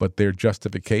 But their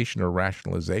justification or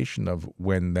rationalization of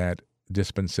when that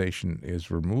dispensation is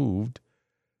removed,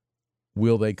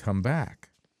 will they come back?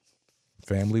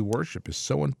 Family worship is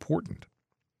so important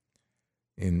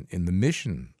in the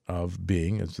mission of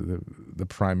being as the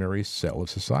primary cell of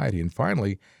society. And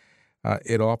finally,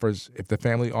 if the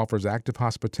family offers active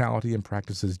hospitality and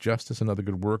practices justice and other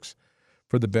good works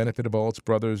for the benefit of all its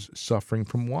brothers suffering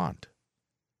from want.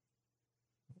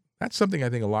 That's something I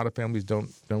think a lot of families don't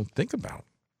think about.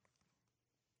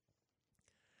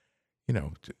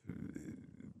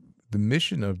 The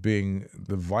mission of being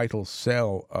the vital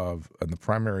cell and the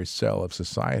primary cell of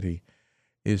society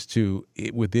is to,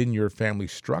 within your family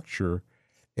structure,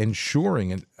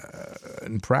 ensuring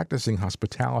and practicing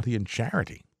hospitality and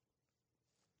charity,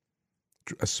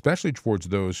 especially towards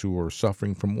those who are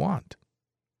suffering from want.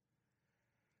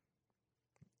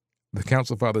 The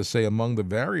Council Fathers say among the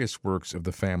various works of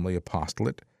the family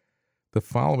apostolate, the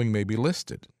following may be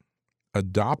listed: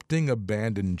 adopting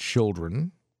abandoned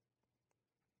children,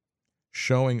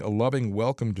 showing a loving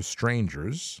welcome to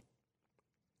strangers,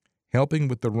 helping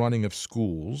with the running of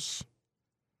schools,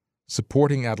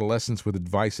 supporting adolescents with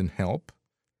advice and help,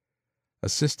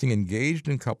 assisting engaged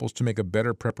in couples to make a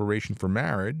better preparation for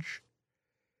marriage,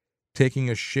 taking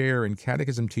a share in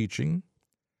catechism teaching,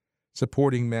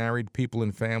 supporting married people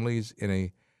and families in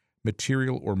a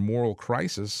material or moral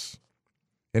crisis,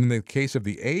 and in the case of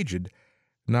the aged,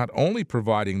 not only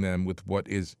providing them with what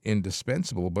is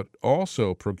indispensable, but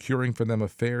also procuring for them a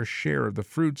fair share of the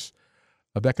fruits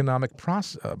of economic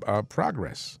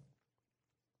progress.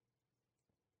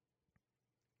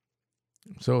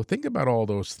 So think about all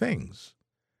those things,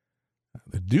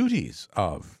 the duties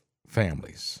of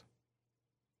families.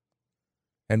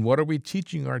 And what are we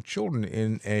teaching our children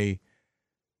in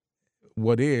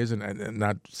what is, and I'm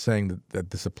not saying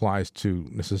that this applies to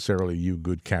necessarily you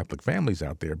good Catholic families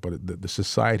out there, but the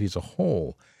society as a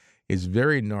whole is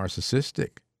very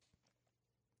narcissistic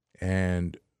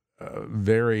and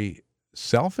very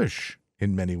selfish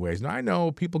in many ways. Now, I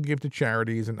know people give to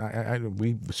charities, and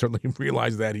we certainly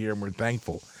realize that here, and we're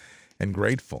thankful and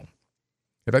grateful.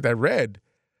 In fact, I read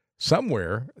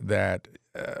somewhere that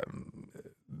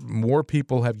more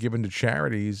people have given to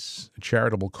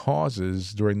charitable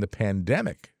causes during the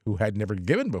pandemic who had never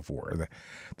given before.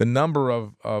 The number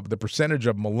of the percentage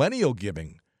of millennial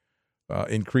giving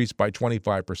increased by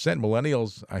 25%.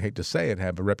 Millennials, I hate to say it,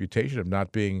 have a reputation of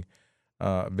not being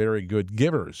very good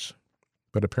givers.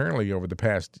 But apparently over the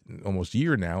past almost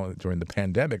year now, during the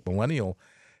pandemic, millennial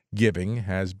giving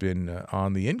has been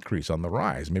on the increase, on the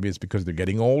rise. Maybe it's because they're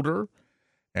getting older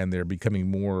and they're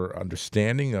becoming more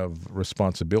understanding of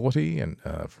responsibility and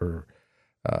for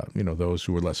those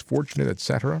who are less fortunate,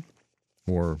 etc.,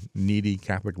 or needy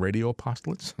Catholic radio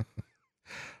apostolates.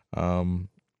 And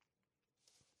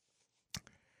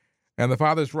the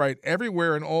Father's right,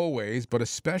 everywhere and always, but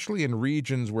especially in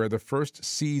regions where the first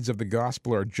seeds of the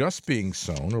gospel are just being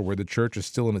sown, or where the church is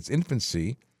still in its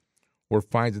infancy, or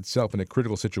finds itself in a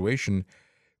critical situation,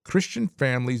 Christian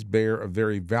families bear a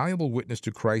very valuable witness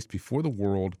to Christ before the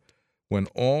world when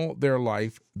all their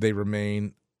life they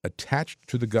remain attached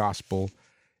to the gospel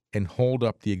and hold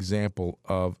up the example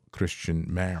of Christian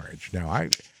marriage. Now,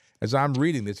 as I'm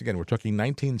reading this, again, we're talking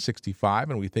 1965,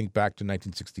 and we think back to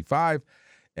 1965,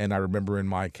 and I remember in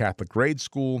my Catholic grade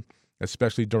school,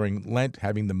 especially during Lent,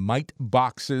 having the mite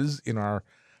boxes in our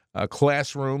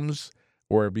classrooms,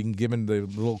 or being given the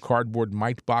little cardboard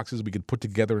mite boxes we could put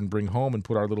together and bring home and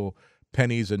put our little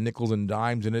pennies and nickels and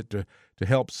dimes in it to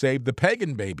help save the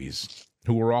pagan babies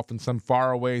who were off in some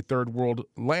faraway third world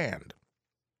land,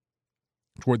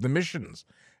 toward the missions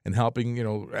and helping,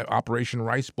 Operation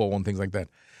Rice Bowl and things like that.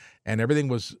 And everything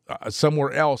was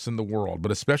somewhere else in the world,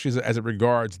 but especially as it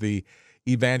regards the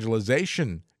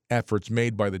evangelization efforts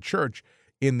made by the church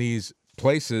in these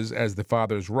places, as the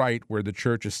Father's right, where the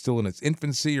church is still in its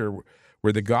infancy or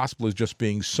where the gospel is just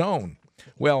being sown.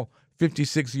 Well,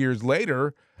 56 years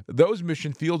later, those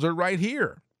mission fields are right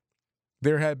here.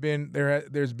 There's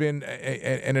been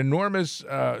an enormous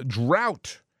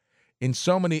drought in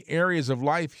so many areas of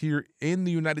life here in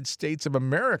the United States of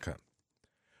America,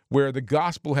 where the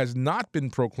gospel has not been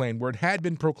proclaimed, where it had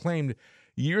been proclaimed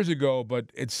years ago,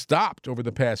 but it stopped over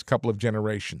the past couple of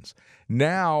generations.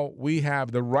 Now we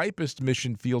have the ripest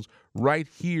mission fields right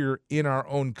here in our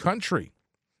own country.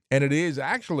 And it is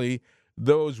actually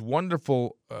those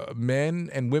wonderful men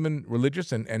and women,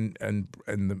 religious and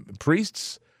the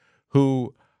priests,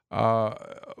 who,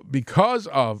 because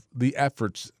of the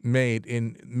efforts made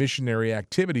in missionary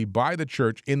activity by the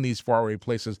church in these faraway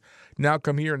places, now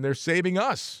come here and they're saving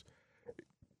us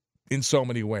in so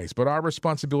many ways. But our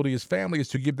responsibility as family is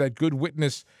to give that good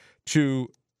witness, to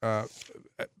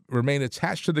remain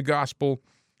attached to the gospel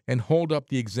and hold up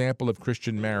the example of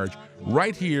Christian marriage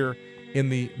right here in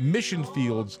the mission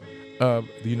fields of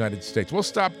the United States. We'll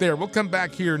stop there. We'll come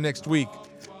back here next week.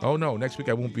 Oh, no, next week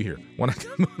I won't be here. When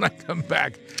I come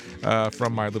back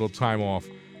from my little time off,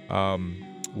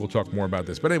 we'll talk more about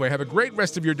this. But anyway, have a great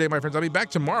rest of your day, my friends. I'll be back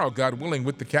tomorrow, God willing,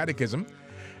 with the Catechism.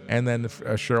 And then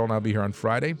Cheryl and I'll be here on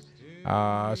Friday.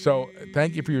 So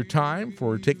thank you for your time,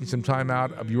 for taking some time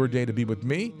out of your day to be with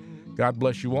me. God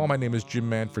bless you all. My name is Jim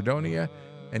Manfredonia,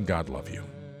 and God love you.